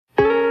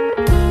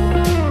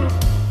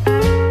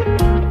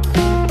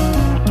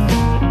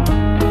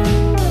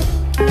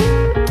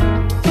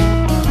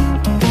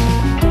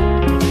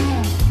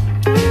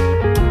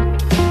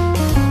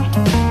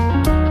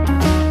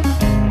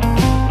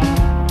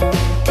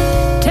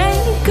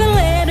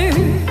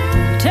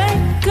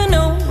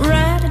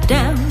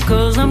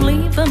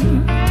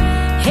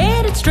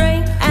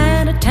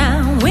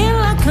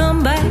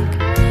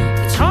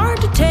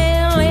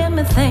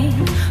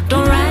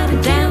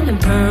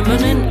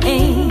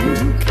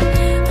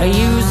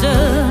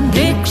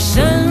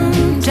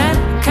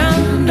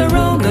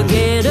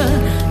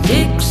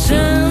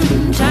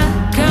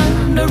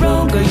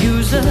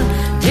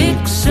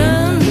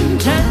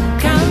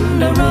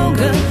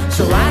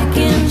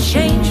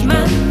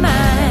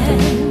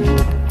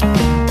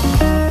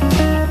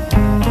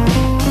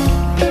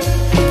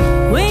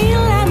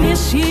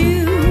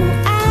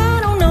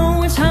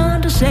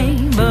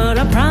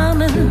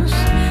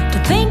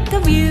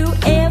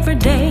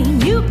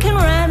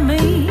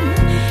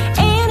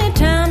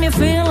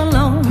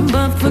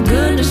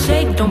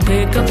 don't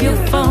pick up your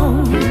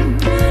phone.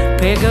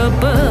 Pick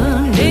up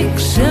a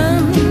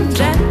Dixon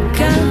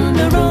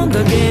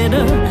Ticonderoga, get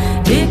a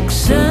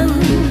Dixon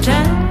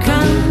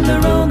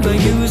Ticonderoga,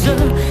 use a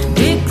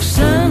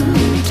Dixon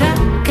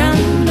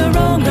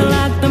Ticonderoga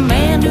like the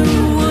man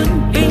who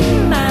would be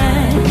mine.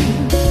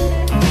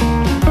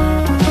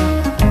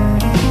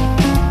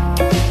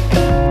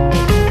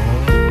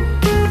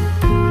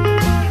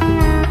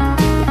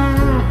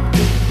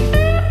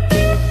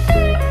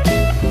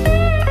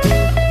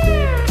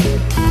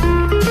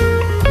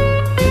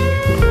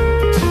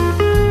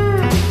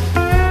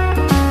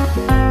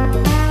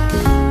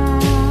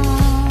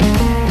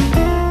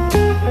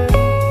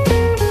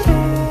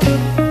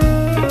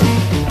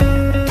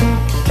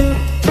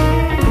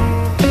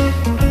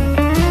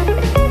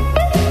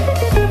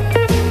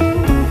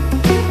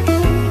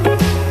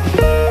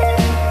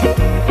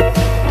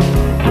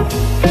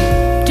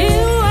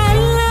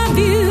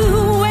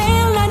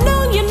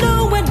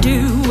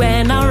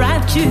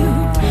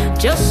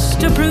 Just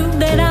to prove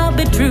that I'll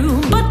be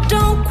true, but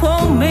don't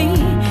quote me.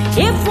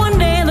 If one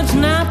day that's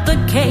not the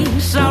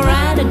case, I'll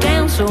write it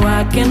down so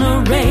I can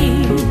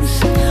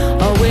erase.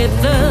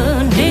 With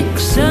a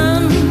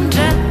Dixon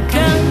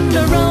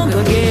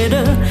Ticonderoga, get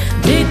a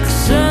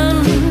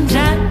Dixon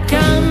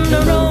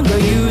Ticonderoga,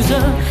 use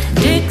a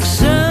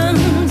Dixon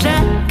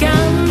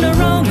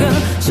Ticonderoga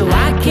so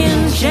I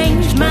can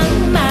change my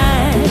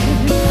mind.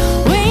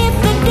 With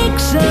the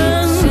Dixon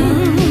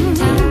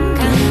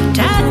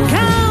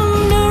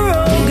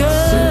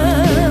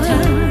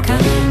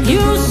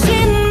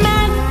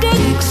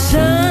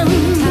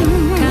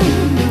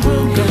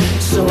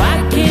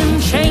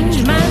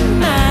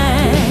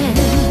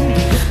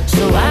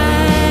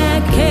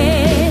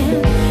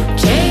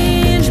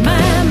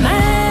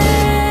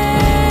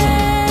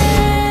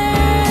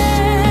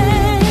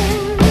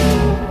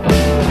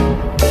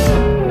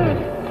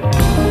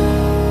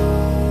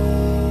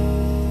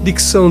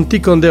Dixon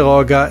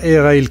Ticonderoga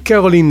era il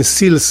Caroline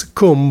Sills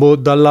Combo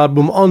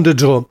dall'album On the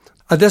Draw.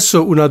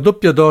 Adesso una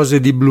doppia dose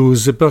di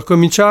blues, per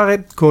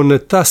cominciare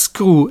con Tusk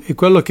Crew e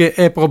quello che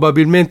è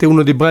probabilmente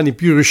uno dei brani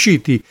più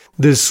riusciti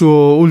del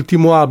suo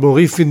ultimo album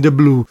Riff in the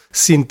Blue,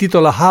 si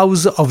intitola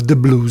House of the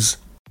Blues.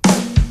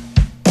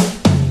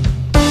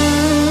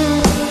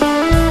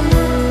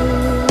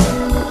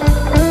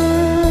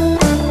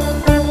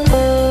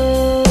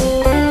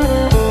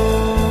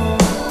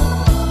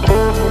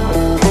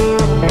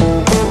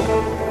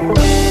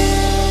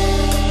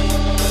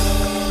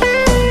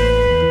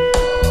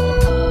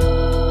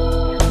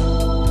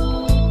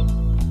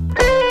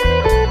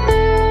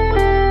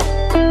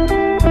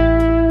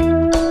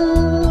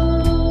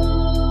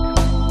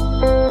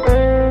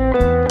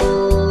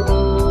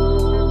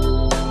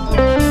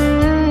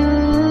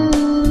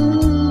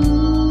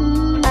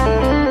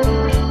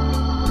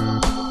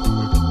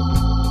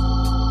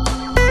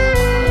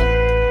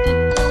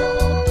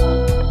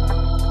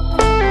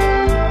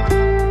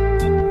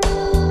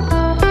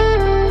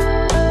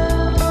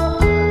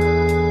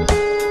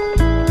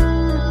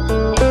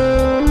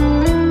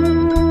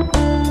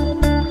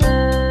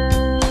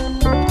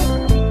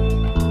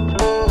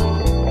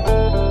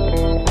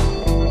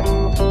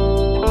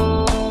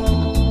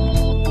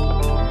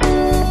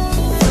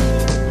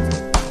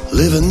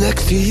 Living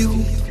next to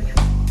you,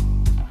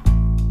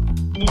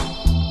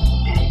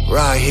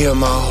 right here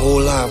my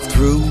whole life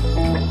through.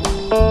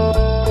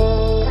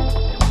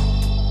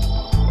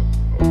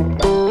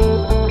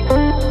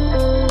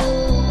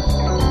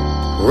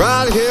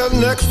 Right here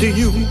next to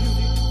you,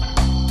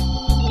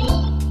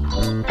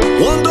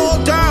 one door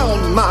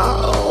down my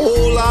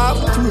whole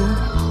life through.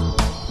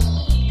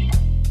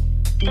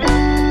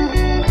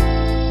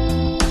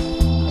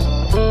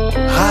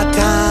 High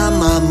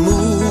time I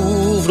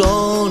moved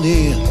on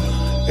in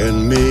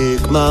and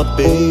make my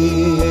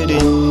bed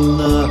in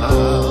the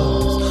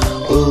house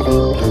of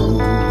the blue.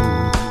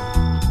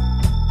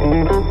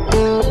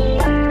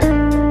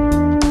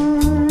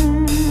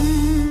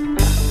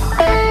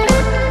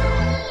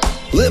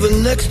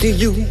 Living next to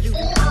you,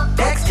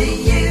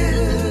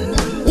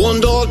 one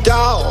door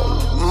down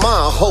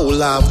my whole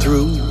life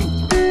through.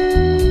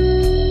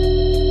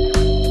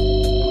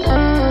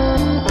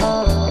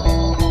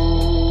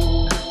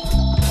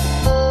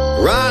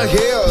 Right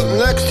here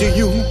next to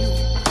you,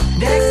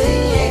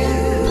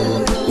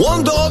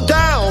 one door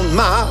down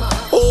my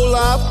whole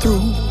life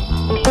through.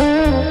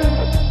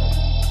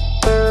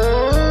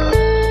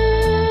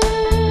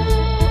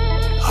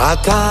 High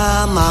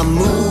time I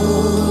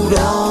moved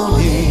on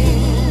in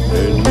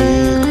and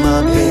make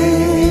my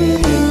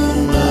bed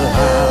in the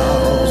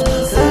house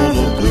of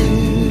the blue.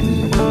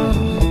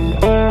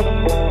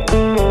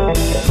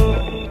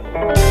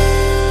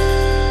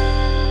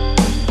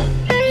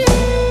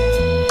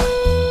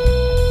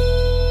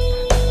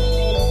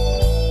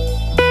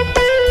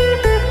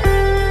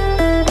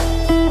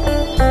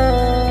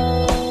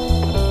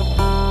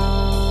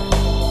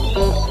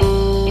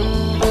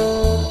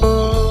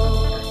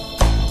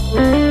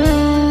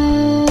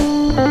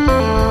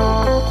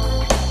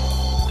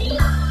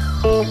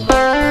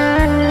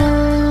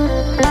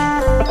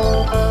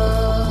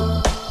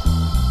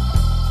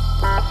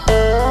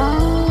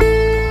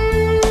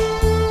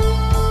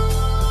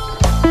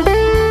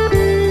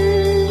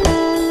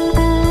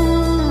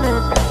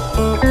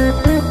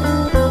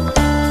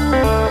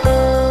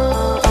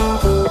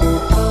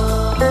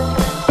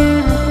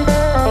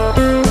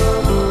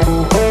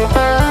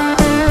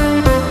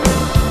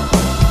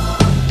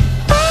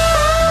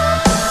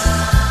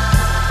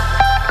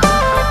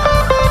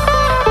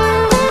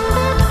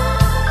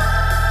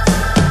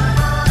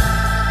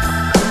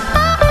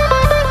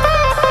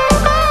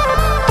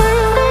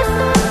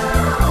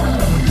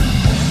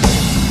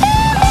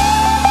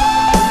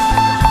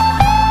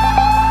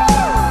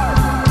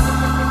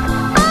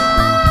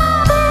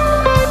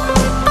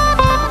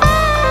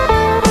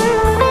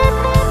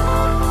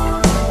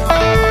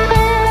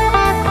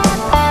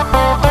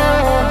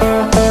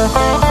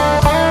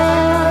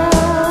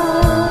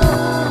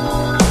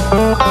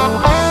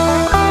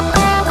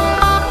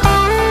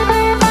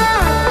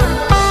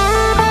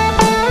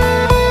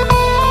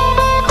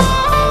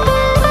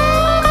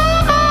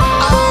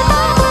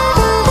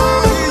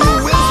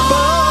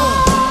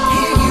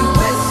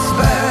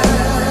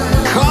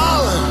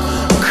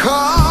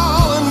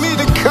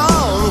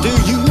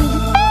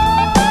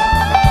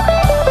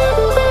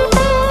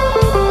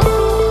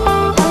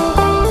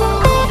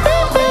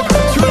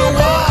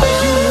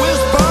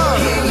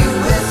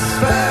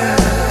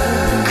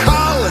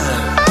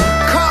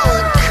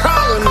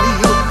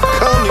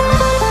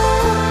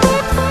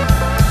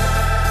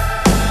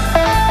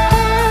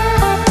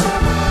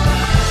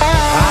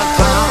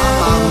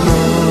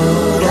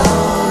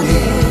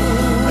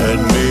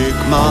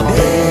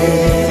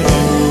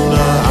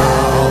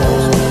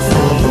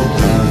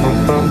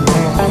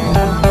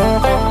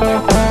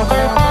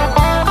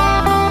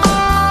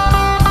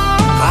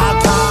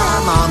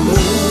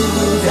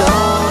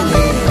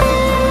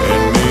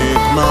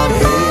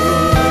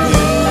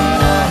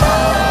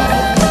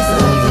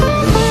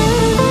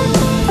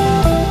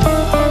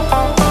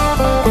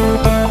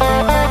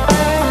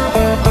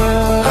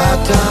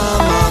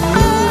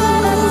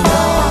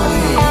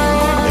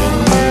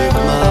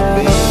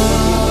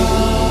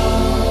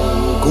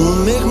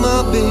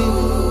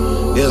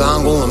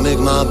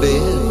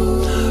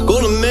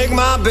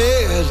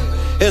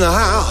 in a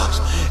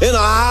house, in a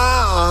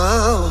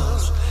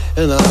house,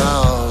 in a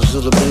house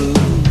of the blues.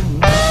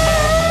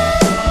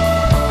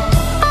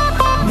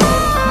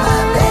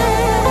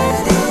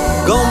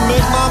 Gonna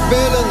make my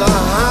bed in the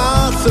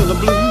house of the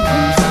blues.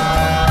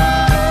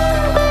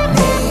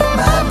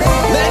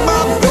 Make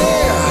my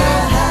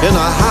bed in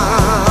a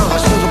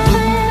house of the blues.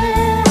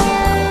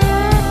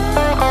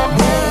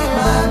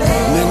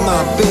 Make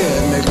my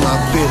bed in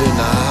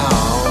the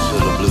house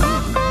of the blues.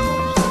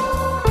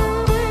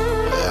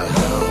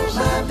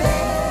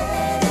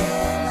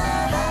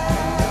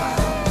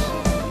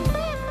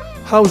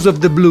 House of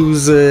the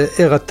Blues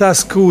era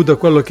Tusk Crew, da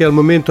quello che al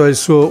momento è il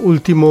suo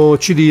ultimo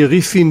CD,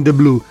 Riffin the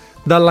Blue.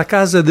 Dalla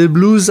casa del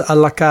blues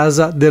alla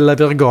casa della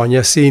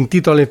vergogna. Si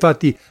intitola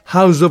infatti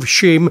House of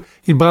Shame,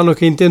 il brano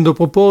che intendo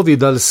proporvi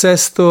dal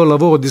sesto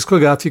lavoro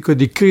discografico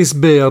di Chris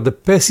Baird,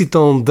 Pass It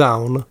On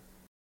Down.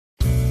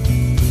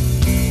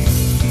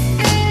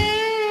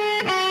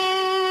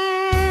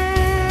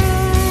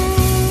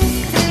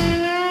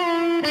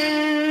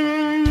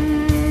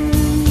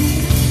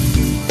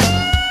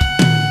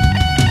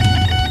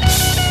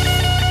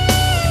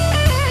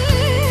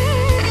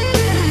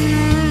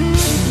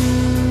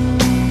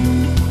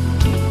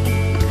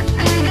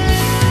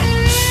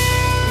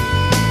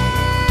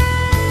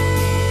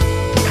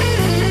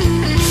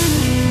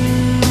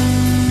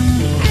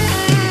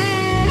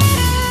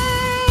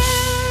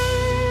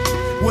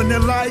 When the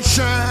light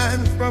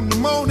shines from the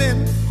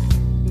morning,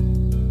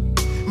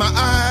 my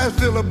eyes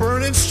feel a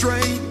burning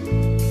strain.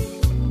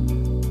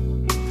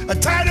 A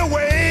tidal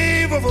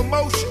wave of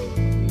emotion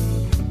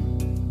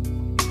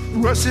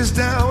rushes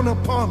down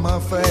upon my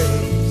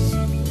face.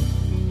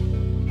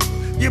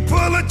 You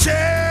pull a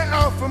chair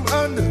out from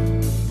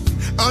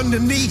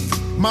underneath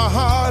my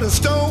heart of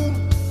stone.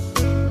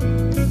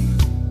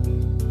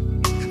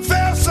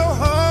 Fell so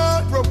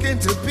hard, broke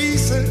into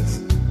pieces,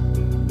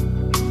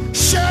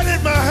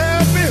 shattered my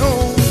happy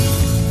home.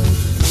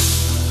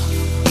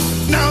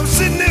 Now I'm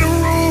sitting in a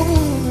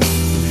room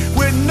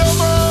with no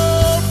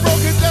more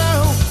broken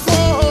down.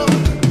 Oh,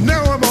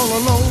 now I'm all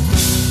alone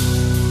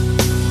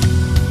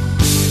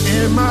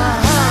in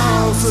my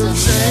house of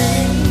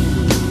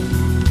shame.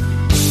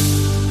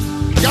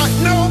 Got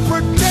no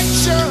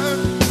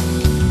protection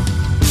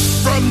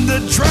from the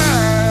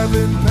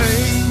driving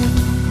pain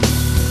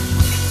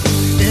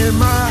in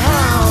my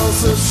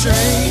house of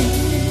shame.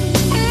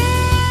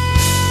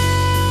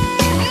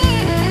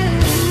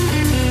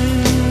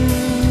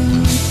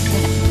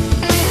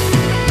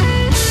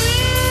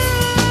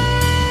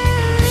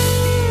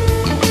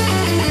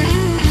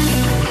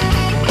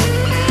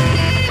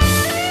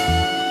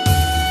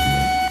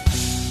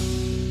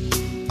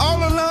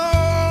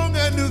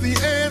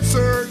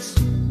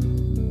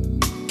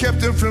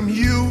 From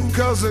you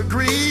cause of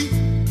greed.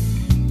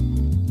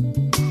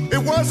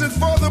 It wasn't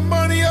for the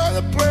money or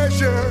the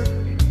pleasure,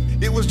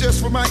 it was just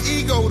for my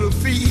ego to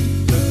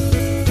feed.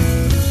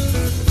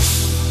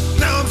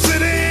 Now I'm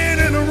sitting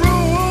in a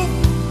room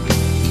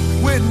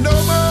with no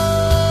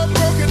more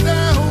broken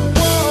down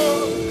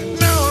walls.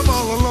 Now I'm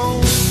all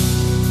alone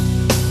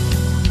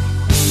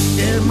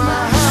in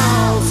my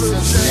house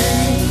of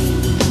shame.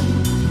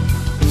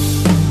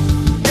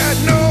 Got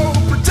no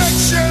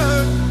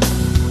protection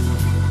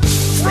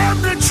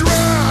from the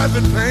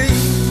driving pain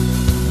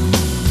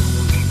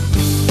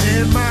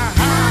in my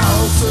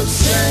house of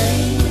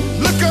shame.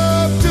 Look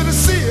up to the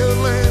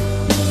ceiling,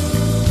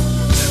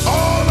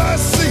 all I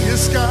see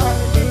is sky.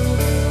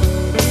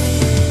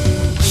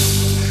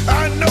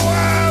 I know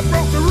I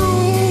broke the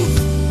rules,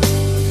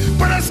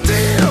 but I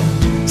still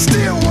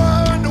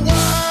wonder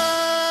why.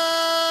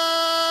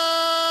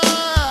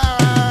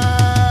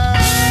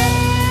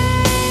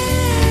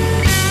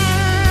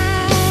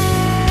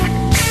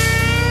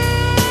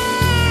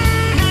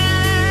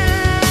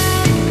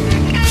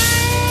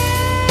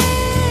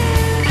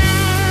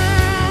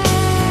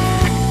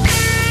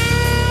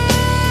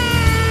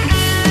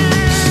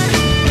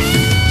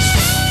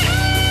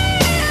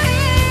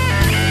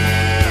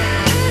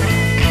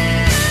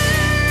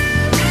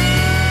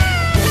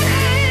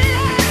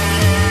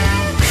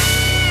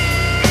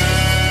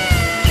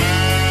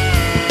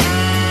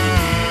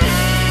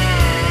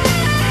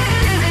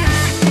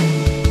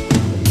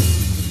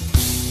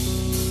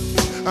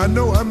 I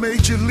know I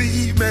made you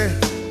leave me.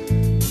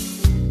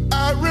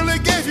 I really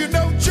gave you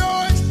no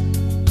choice.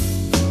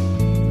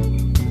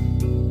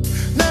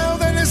 Now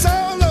that it's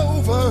all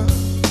over,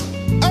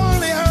 I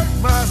only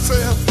hurt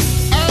myself.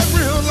 I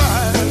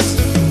realize.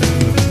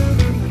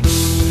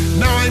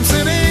 Now I'm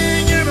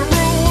sitting in a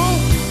room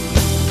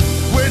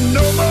with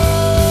no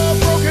more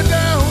broken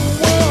down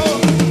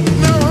walls.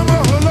 Now I'm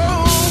all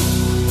alone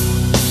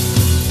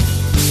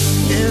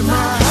in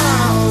my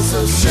house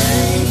of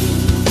shame.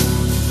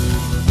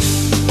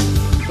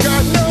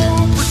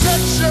 No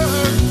protection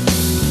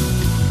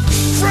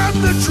from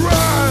the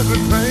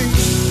driving pain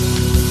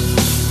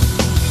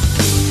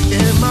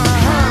in my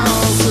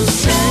house of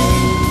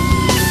shame.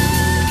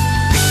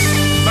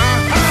 My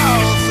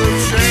house of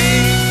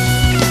shame.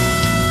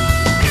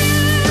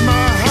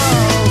 My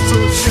house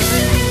of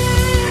shame.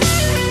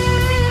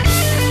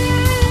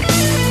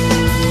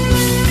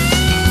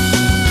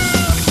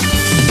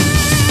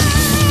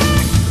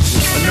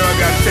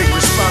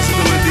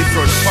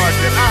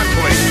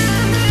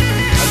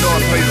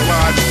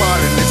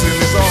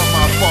 it's all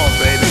my fault,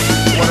 baby.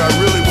 What I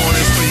really want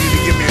is for you to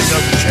give me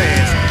another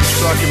chance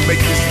so I can make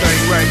this thing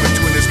right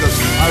between us, because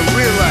I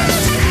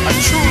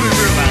truly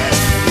realize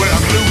when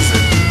I'm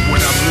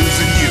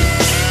losing you.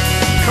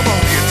 Come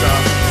on, guitar,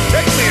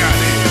 take me out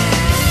of here.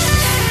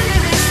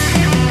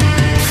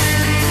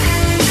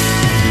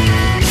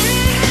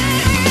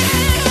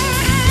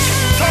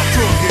 Talk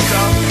to her,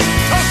 guitar.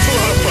 Talk to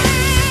her first.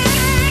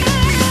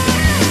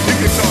 You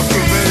can talk to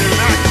her better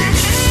than I can.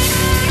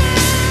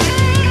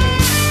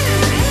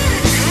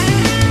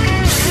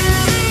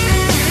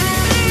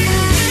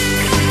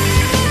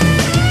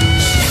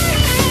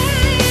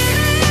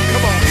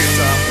 Come on,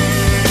 guitar.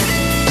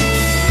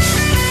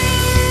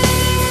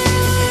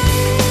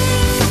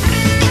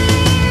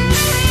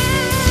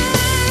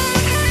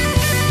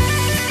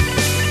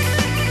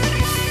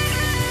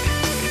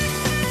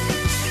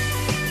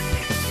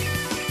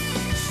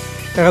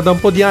 Era da un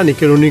po' di anni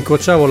che non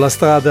incrociavo la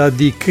strada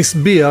di Chris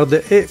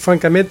Beard e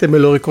francamente me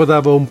lo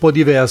ricordavo un po'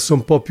 diverso,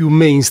 un po' più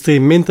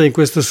mainstream, mentre in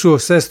questo suo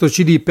sesto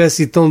CD, Pass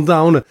It On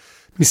Down,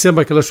 mi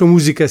sembra che la sua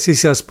musica si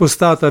sia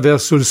spostata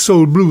verso il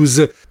soul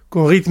blues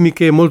con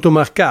ritmiche molto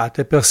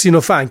marcate,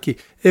 persino funky,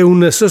 e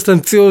un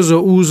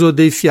sostanzioso uso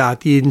dei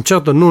fiati,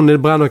 certo non nel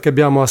brano che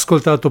abbiamo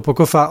ascoltato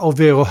poco fa,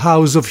 ovvero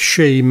House of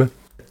Shame.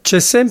 C'è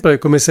sempre,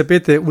 come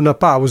sapete, una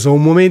pausa,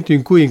 un momento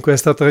in cui in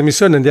questa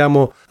trasmissione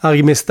andiamo a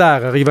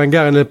rimestare, a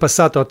rivangare nel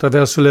passato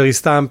attraverso le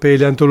ristampe e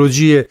le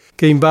antologie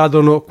che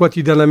invadono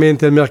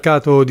quotidianamente il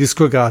mercato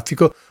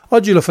discografico.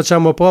 Oggi lo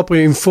facciamo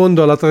proprio in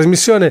fondo alla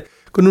trasmissione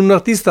con un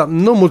artista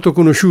non molto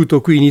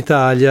conosciuto qui in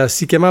Italia.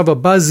 Si chiamava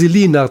Buzzy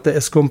Leinart, è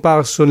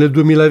scomparso nel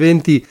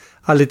 2020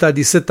 all'età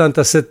di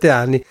 77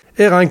 anni.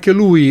 Era anche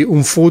lui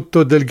un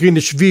frutto del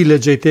Greenwich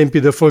Village ai tempi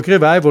del folk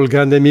revival,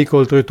 grande amico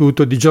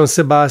oltretutto di John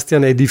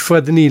Sebastian e di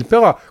Fred Neil,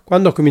 però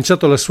quando ha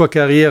cominciato la sua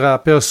carriera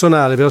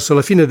personale verso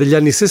la fine degli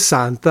anni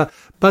 60,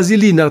 Buzzy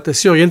Leinart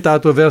si è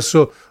orientato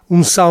verso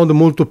un sound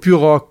molto più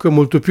rock,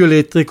 molto più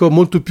elettrico,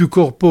 molto più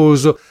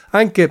corposo,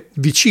 anche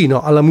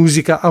vicino alla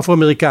musica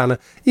afroamericana,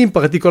 in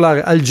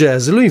particolare al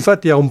jazz. Lui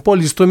infatti era un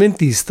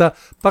polistrumentista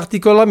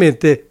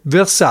particolarmente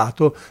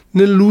versato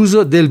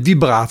nell'uso del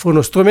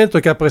vibrafono, strumento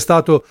che ha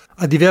prestato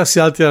a diversi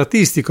altri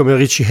artisti come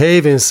Richie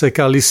Havens,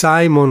 Carly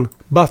Simon,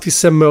 Buffy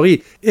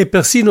Sainte-Marie e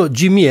persino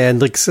Jimi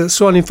Hendrix.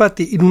 Suona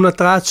infatti in una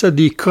traccia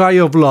di Cry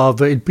of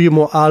Love, il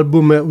primo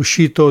album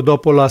uscito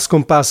dopo la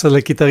scomparsa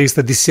del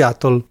chitarrista di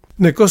Seattle.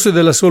 Nel corso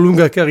della sua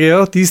lunga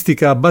carriera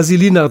artistica, Buzzy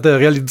Leinart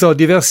realizzò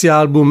diversi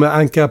album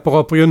anche a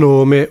proprio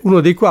nome,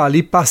 uno dei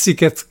quali,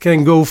 Pussycat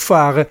Can Go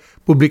Far,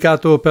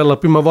 pubblicato per la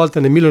prima volta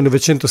nel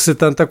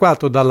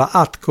 1974 dalla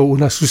Atco,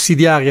 una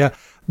sussidiaria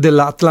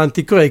della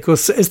Atlantic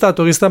Records, è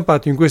stato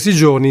ristampato in questi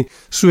giorni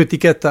su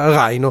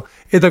etichetta Rhino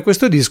e da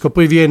questo disco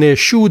proviene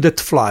Shoe That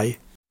Fly.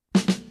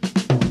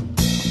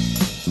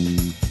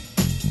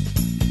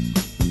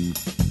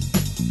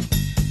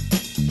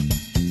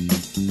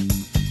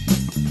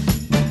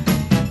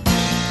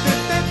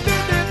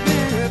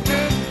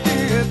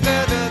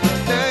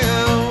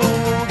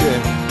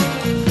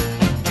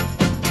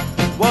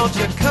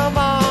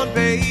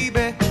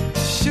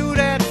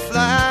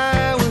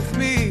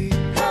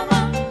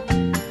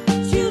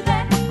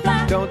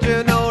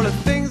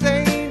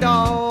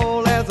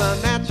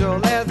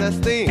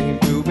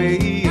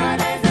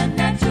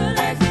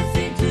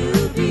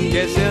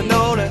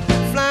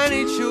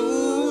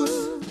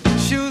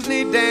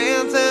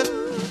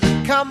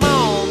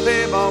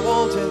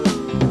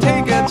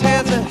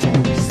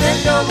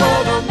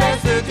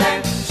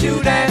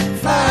 Shoot and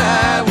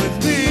fly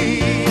with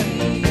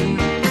me.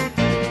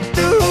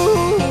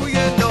 Do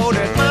you know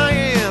that my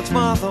Aunt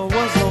Martha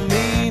was so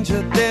mean she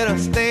didn't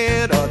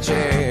stand a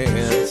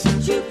chance?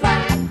 Shoot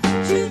that.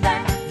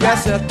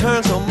 Yes, it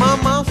turns some my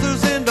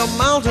monsters into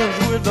mountains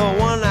with the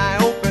one eye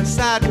open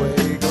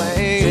sideways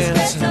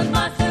glance. Some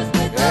monsters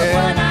with the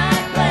one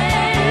eye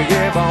glance.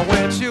 Yeah, but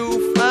when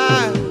you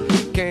fly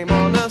came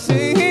on the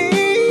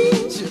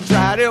scene, she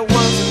tried it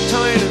once and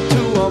turned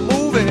into a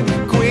movie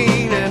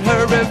queen, and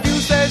her review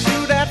says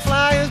Shoot That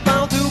Fly is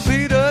bound to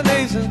be the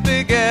nation's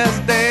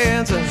biggest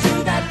dancer.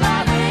 Shoot that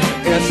fly,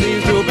 baby. It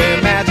seems to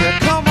be magic.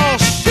 Come on,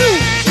 shoot!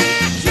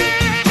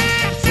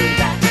 Shoot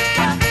that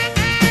fly.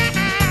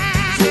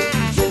 Shoot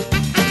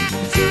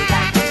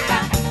that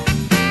fly.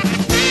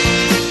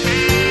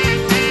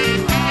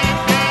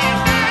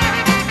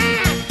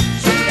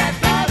 Shoot that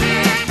fly,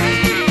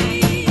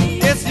 baby.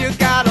 Yes, you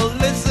gotta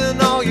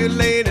listen, all you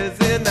ladies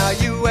in the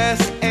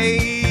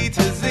USA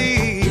to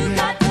Z. You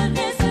got to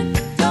listen,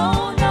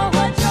 don't know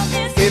what you're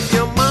missing. If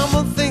your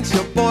mama thinks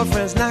your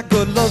boyfriend's not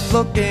good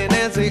looking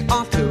as he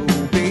ought to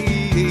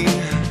be,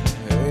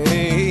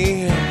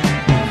 hey,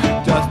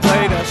 just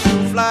play the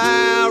Shoot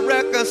Fly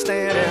record,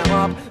 stand him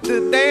up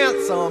to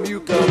dance some. You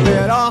could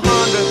bet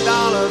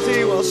 $100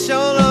 he will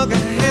sure look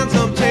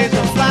handsome. Change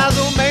the flies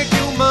will make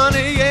you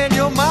money, and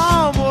your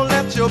mom will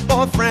let your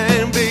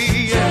boyfriend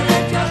be.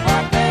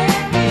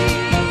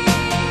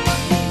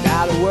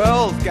 Now the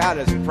world's got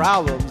its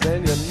problems,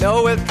 and you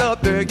know it's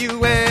up to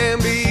you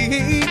and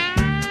me.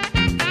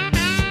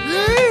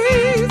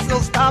 So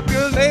stop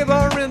your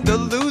labor and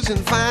delusion,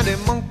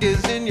 finding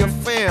monkeys in your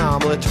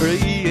family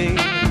tree.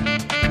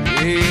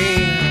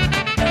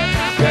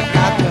 You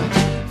got to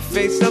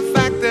face the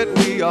fact that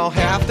we all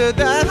have to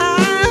die.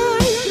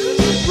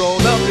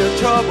 Roll up your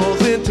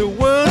troubles into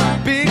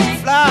one big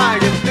fly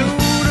and do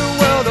the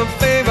world a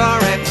favor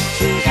and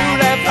shoot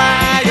that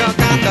fly. You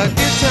got to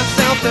get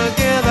yourself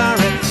together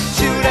and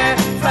shoot that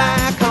fly.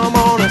 Come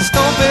on and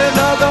stomp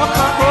another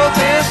cockroach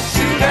and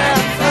shoot that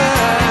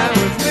fly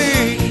with me.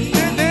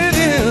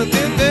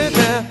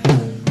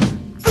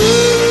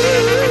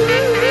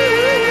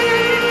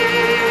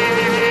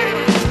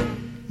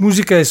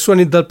 Musica e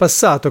suoni dal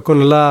passato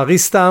con la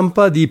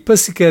ristampa di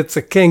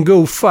Pussycats Can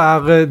Go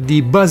Far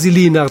di Basil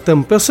Linhart,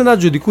 un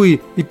personaggio di cui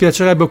mi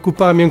piacerebbe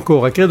occuparmi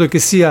ancora, credo che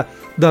sia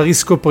da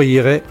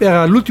riscoprire.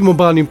 Era l'ultimo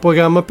brano in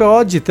programma per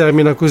oggi,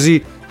 termina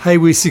così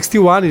Highway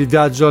 61, il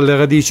viaggio alle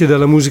radici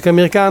della musica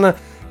americana,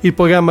 il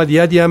programma di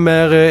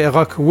ADMR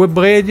Rock Web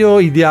Radio,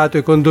 ideato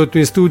e condotto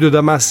in studio da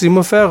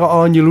Massimo Ferro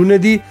ogni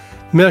lunedì,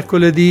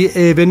 mercoledì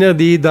e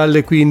venerdì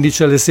dalle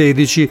 15 alle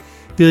 16.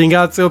 Vi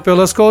ringrazio per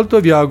l'ascolto,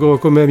 vi auguro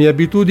come mia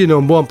abitudine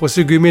un buon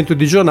proseguimento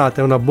di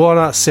giornata e una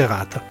buona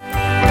serata.